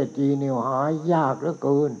ประเทศจีนนี่หายากเหลือเ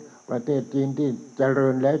กินประเทศจีนที่เจริ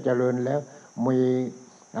ญแล้วมี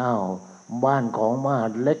บ้านของมหา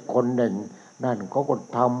ดเล็กคนหนึ่งนั่นเขาก็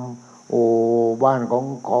ทำบ้านของ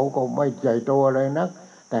เขาก็ไม่ใหญ่โตอะไรนัก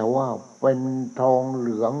แต่ว่าเป็นทองเห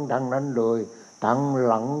ลืองทั้งนั้นเลยทั้ง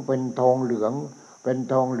หลังเป็นทองเหลื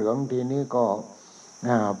องทีนี้ก็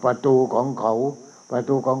ประตูของเขา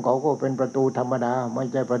ก็เป็นประตูธรรมดาไม่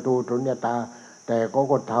ใช่ประตูสุญญตาแต่เขา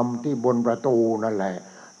ก็ทำที่บนประตูนั่นแหละ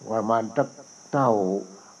ประมาณสักเท่า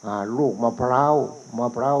ลูกมะพร้าว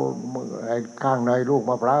ข้างในลูก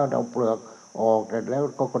มะพร้าวเอาเปลือกออกเสร็จแล้ว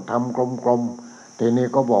ก็ทำกลมๆทีนี้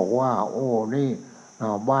ก็บอกว่าโอ้นี่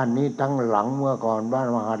บ้านนี้ทั้งหลังเมื่อก่อนบ้าน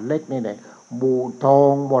มหาดเล็กนี่แหละบูทอ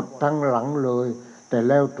งหมดทั้งหลังเลยแต่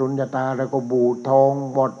แล้วสุญญตาแล้วก็บูทอง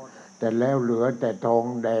หมดแต่แล้วเหลือแต่ทอง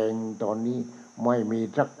แดงตอนนี้ไม่มี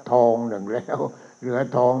สักทองหนึ่งแล้วเหลือ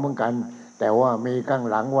ทองเหมือนกันแต่ว่ามีข้าง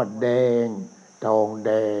หลังว่าแดงทองแ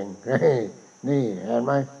ดงนี่เห็นไห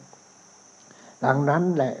มทางนั้น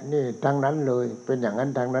แหละนี่ทางนั้นเลยเป็นอย่างนั้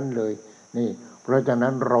นทางนั้นเลยนี่เพราะฉะ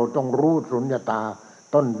นั้นเราต้องรู้สุญญตา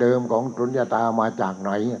ต้นเดิมของสุญญตามาจากไห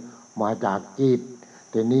นมาจากจิต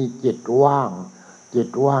ทีนี้จิตว่างจิต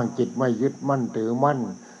ไม่ยึดมั่นถือมั่น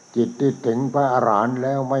จิตที่ถึงพระอรหันต์แ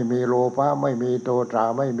ล้วไม่มีโลภะไม่มีโทสะ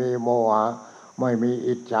ไม่มีโมหะไม่มี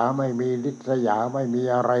อิจฉาไม่มีริษยาไม่มี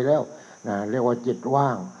อะไรแล้วเรียกว่าจิตว่า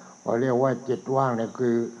งพอเรียกว่าจิตว่างเนี่ยคื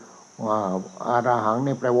ออรหัง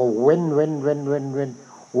นี่แปลว่าเว้น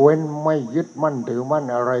ไม่ยึดมั่นถือมั่น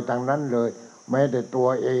อะไรทางนั้นเลยแม้แต่ตัว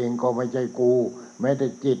เองก็ไม่ใช่กูแม้แต่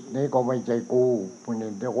จิตนี่ก็ไม่ใช่กูนี่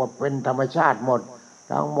เรียกว่าเป็นธรรมชาติหมด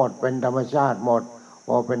ทั้งหมดเป็นธรรมชาติหมดพ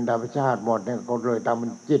อเป็นธรรมชาติหมดเนี่ยก็เลยทำเป็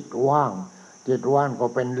นจิตว่างก็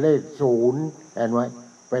เป็นเลขศูนย์เห็นไหม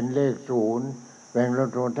เป็นเลขศูนย์เป็นเลข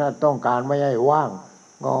ศูนย์ถ้าต้องการไม่ให้ว่าง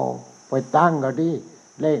ก็ไปตั้งกันที่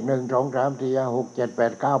เลข1 2 3 4 6 7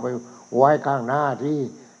 8 9ไปไว้ข้างหน้าที่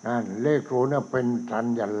นั่นเลขศูนย์เนี่ยเป็นสั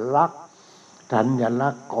ญลักษ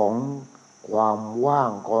ณ์ของความว่า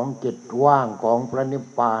งของจิตว่างของพระนิพ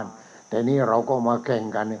พานแต่นี้เราก็มาแข่ง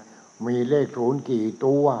กันมีเลขศูนย์กี่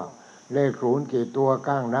ตัว เลขศูนย์กี่ตัว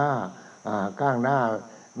ข้างหน้าข้างหน้า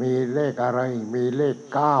มีเลขอะไรมีเลข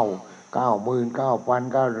99,000ก็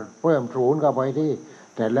เพิ่มศูนย์เข้าไปที่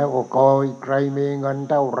แต่แล้วก็คอยใครมีเงิน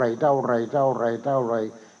เท่าไร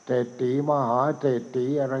เศรษฐีมหาเศรษฐี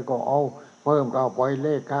อะไรก็เอาเพิ่มเข้าไปเล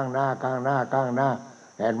ขข้างหน้า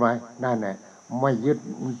เห็นไหมนั่นแหละไม่ยึด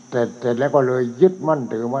แต่แล้วก็เลยยึดมั่น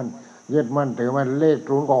ถือมั่นเลข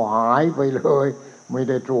ศูนย์ก็หายไปเลยไม่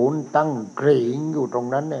ได้ศูนย์ตั้งเกรงอยู่ตรง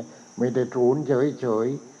นั้นเนี่ยไม่ได้ศูนย์เฉย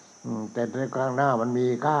แต่ในข้างหน้ามันมี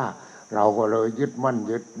ค่าเราก็เลยยึดมั่น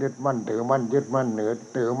ถือมั่นยึดมั่น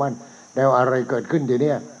ถือมั่นแล้วอะไรเกิดขึ้นทีเ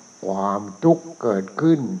นี้ยความทุกข์เกิด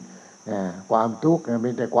ขึ้นความทุกข์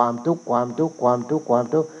มีแต่ความทุกข์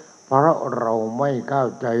เพราะเราไม่เข้า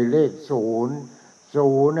ใจเลขศูนย์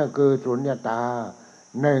น่ะคือสุญญตา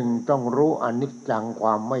หนึ่งต้องรู้อนิจจังคว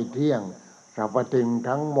ามไม่เที่ยงสรรพสิ่ง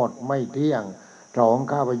ทั้งหมดไม่เที่ยงสอง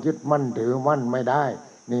เข้าไปยึดมั่นถือมั่นไม่ได้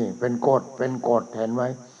นี่เป็นกฎเห็นไหม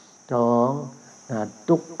สอง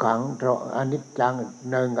ทุกขังอนิจจัง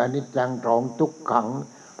หนึ่งอนิจจังสองทุกขัง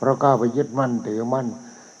เพราะเข้าไปยึดมั่นถือมั่น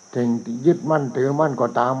สิ่งที่ยึดมั่นถือมั่นก็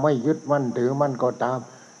ตามไม่ยึดมั่นถือมั่นก็ตาม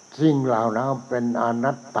สิ่งเหล่านั้นเป็นอ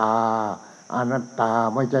นัตตา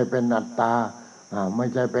ไม่ใช่เป็นอัตตาไม่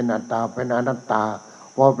ใช่เป็นอัตตาเป็นอนัตตา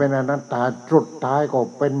พอเป็นอนัตตาสุดท้ายก็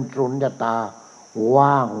เป็นสุญญตา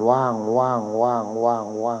ว่าง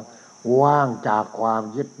จากความ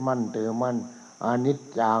ยึดมั่นถือมั่นอนิจ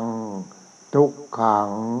จังทุกขัง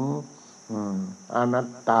อนัต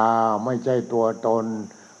ตาไม่ใช่ตัวตน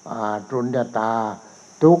สุญญตา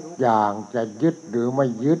ทุกอย่างจะยึดหรือไม่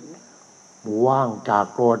ยึดว่างจาก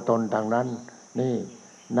ตัวตนทางนั้นนี่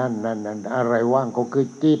นั่นอะไรว่างก็คือ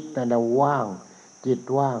จิตนั่นแหละว่างจิต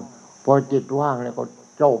ว่างพอจิตว่างแล้วก็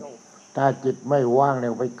จบถ้าจิตไม่ว่างแล้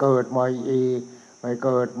วไปเกิดใหม่อีกไปเ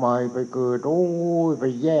กิดไป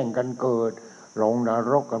แย่งกันเกิดลงน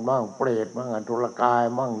รกกันบ้างเปรตบ้างอสุรกาย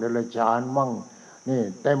บ้างเดรัจฉานบ้างนี่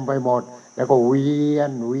เต็มไปหมดแล้วก็เวีย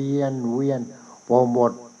นพอห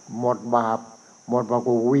มดบาป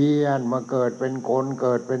ก็เวียนมาเกิดเป็นคนเ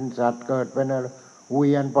กิดเป็นสัตว์เกิดเป็นอะไรเ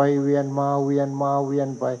วียนไปเวียนมา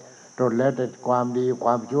ไปจนแล้วแต่ความดีคว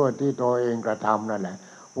ามชั่วที่ตัวเองกระทำนั่นแหละ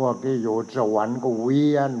พวกที่อยู่สวรรค์ก็เวี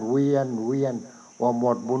ยนพอหม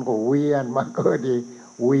ดบุญก็เวียนมาเกิดอีก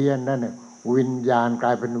เวียนนั่นน่ะวิญญาณกล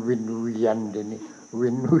ายเป็นวิญเวียนเดี๋ยวนี้วิ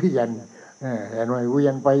ญเวียนเห็นไหมเวีย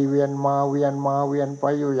นไปเวียนมาไป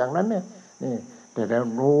อยู่อย่างนั้นเนี่ยนี่แต่แล้ว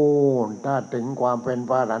นู่นถ้าถึงความเป็น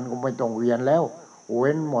พระอรหันต์ก็ไม่ต้องเวียนแล้วเ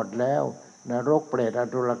ว้นหมดแล้วนรกเปรตอ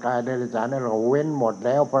สุรกายเดรัจฉานเราเว้นหมดแ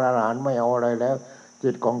ล้วพระอรหันต์ไม่เอาอะไรแล้วจิ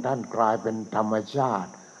ตของท่านกลายเป็นธรรมชาติ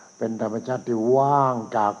ที่ว่าง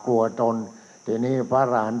จากตัวตนทีนี้พระอ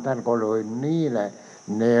รหันต์ท่านก็เลยนี่แหละ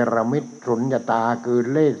เนรมิตสุญญตาคือ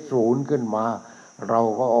เลขศูนย์ขึ้นมาเรา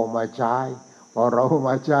ก็เอามาใช้พอเราม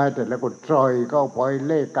าใช้แต่แล้วก็ตรอยเข้าไป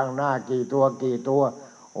เลขข้างหน้ากี่ตัว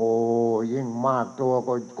โอ้ยิ่งมากตัว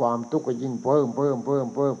ก็ความทุกข์ก็ยิ่งเพิ่ม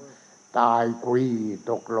ตายกรี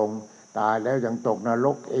ตกลงตายแล้วยังตกนร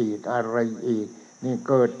กอีกอะไรอีกนี่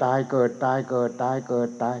เกิดตาย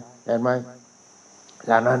เห็นไหม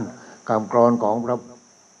จากนั้นคำกลอนของ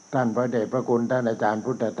ท่านพระเดชพระคุณท่านอาจารย์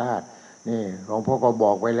พุทธทาสนี่หลวงพ่อก็บ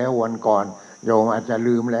อกไว้แล้ววันก่อนโยมอาจจะ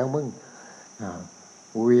ลืมแล้วมึง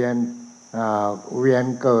เวียน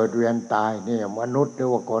เกิดเวียนตายนี่มนุษย์หรือ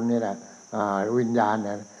ว่าคนนี่แหละวิญญาณเ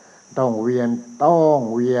นี่ยต้องเวียน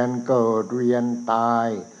เกิดเวียนตาย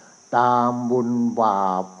ตามบุญบา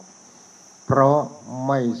ปเพราะไ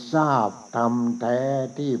ม่ทราบธรรมแท้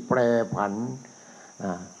ที่แปรผัน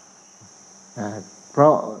เพร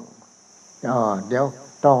าะเดี๋ยว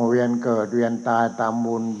ต้องเวียนเกิดเวียนตายตาม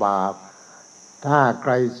บุญบาปถ้าใค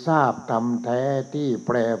รทราบธรรมแท้ที่แ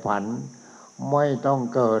ปรผันไม่ต้อง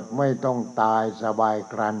เกิดไม่ต้องตายสบาย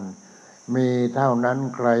ครันมีเท่านั้น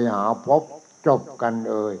ใครหาพบจบกัน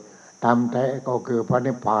ธรรมแท้ก็คือพระ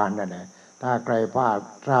นิพพานนั่นแหละถ้าใคร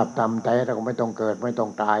ทราบธรรมแท้แล้วก็ไม่ต้องเกิดไม่ต้อ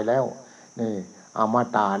งตายแล้วนี่อม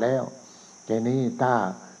ตะแล้วทีนี้ถ้า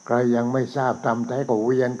ใครยังไม่ทราบธรรมแท้ก็เ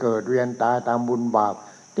วียนเกิดเวียนตายตามบุญบาป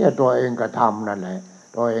ที่ตัวเองกระทำนั่นแหละ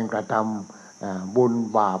ตัวเองกระทำบุญ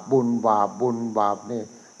บาปนี่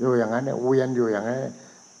อยู่อย่างนั้นเนี่ยเวียนอยู่อย่างนั้น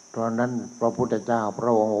ตอนนั้นพระพุทธเจ้าพร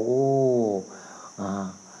ะองค์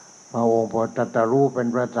พระองค์พอตรัสรู้เป็น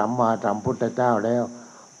พระสัมมาสัมพุทธเจ้าแล้ว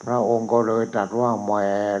พระองค์ก็เลยตรัสว่าแหม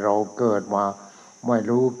เราเกิดมาไม่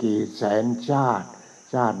รู้กี่แสนชาติ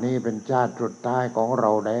นี้เป็นชาติสุดท้ายของเร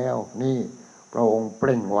าแล้วนี่พระองค์เป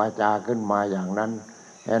ล่งวาจาขึ้นมาอย่างนั้น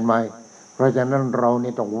เห็นไหมเพราะฉะนั้นเรา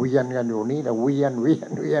นี่ต้องเวียนกันอยู่นี่แต่เวีย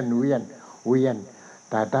น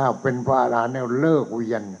แต่ถ้าเป็นพระอรหันต์เนี่ยเลิกเ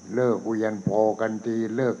วียนพอกันที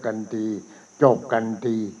เลิกกันทีจบกัน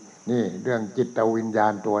ที นี่เรื่องจิตวิญญา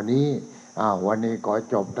ณตัวนี้วันนี้ขอ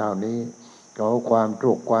จบเท่านี้ขอความ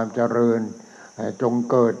สุขความเจริญจง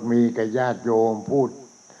เกิดมีกับญาติโยมพูด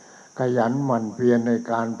ขยันหมั่นเพียรใน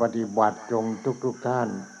การปฏิบัติจงทุกท่าน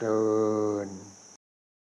เดิน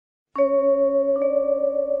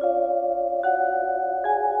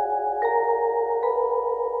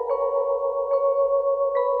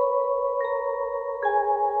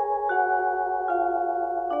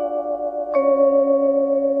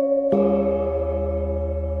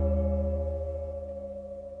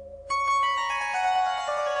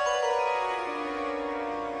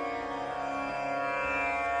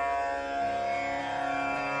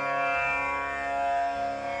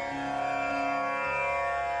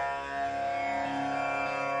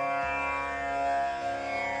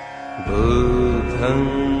बुद्धं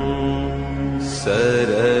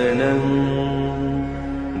शरणं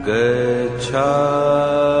गच्छामि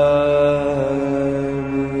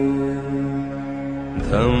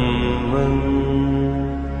धम्मं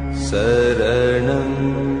शरणं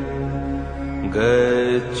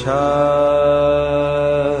गच्छामि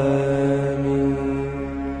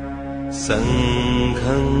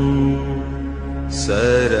संघं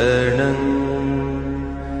शरणं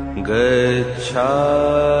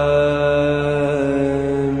गच्छामि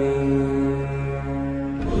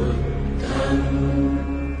बुद्धं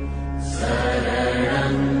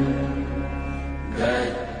शरणं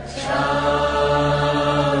गच्छामि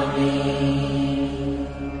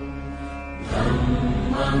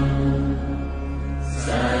धम्मं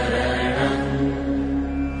शरणं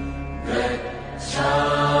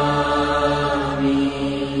गच्छामि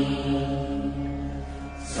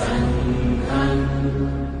संघं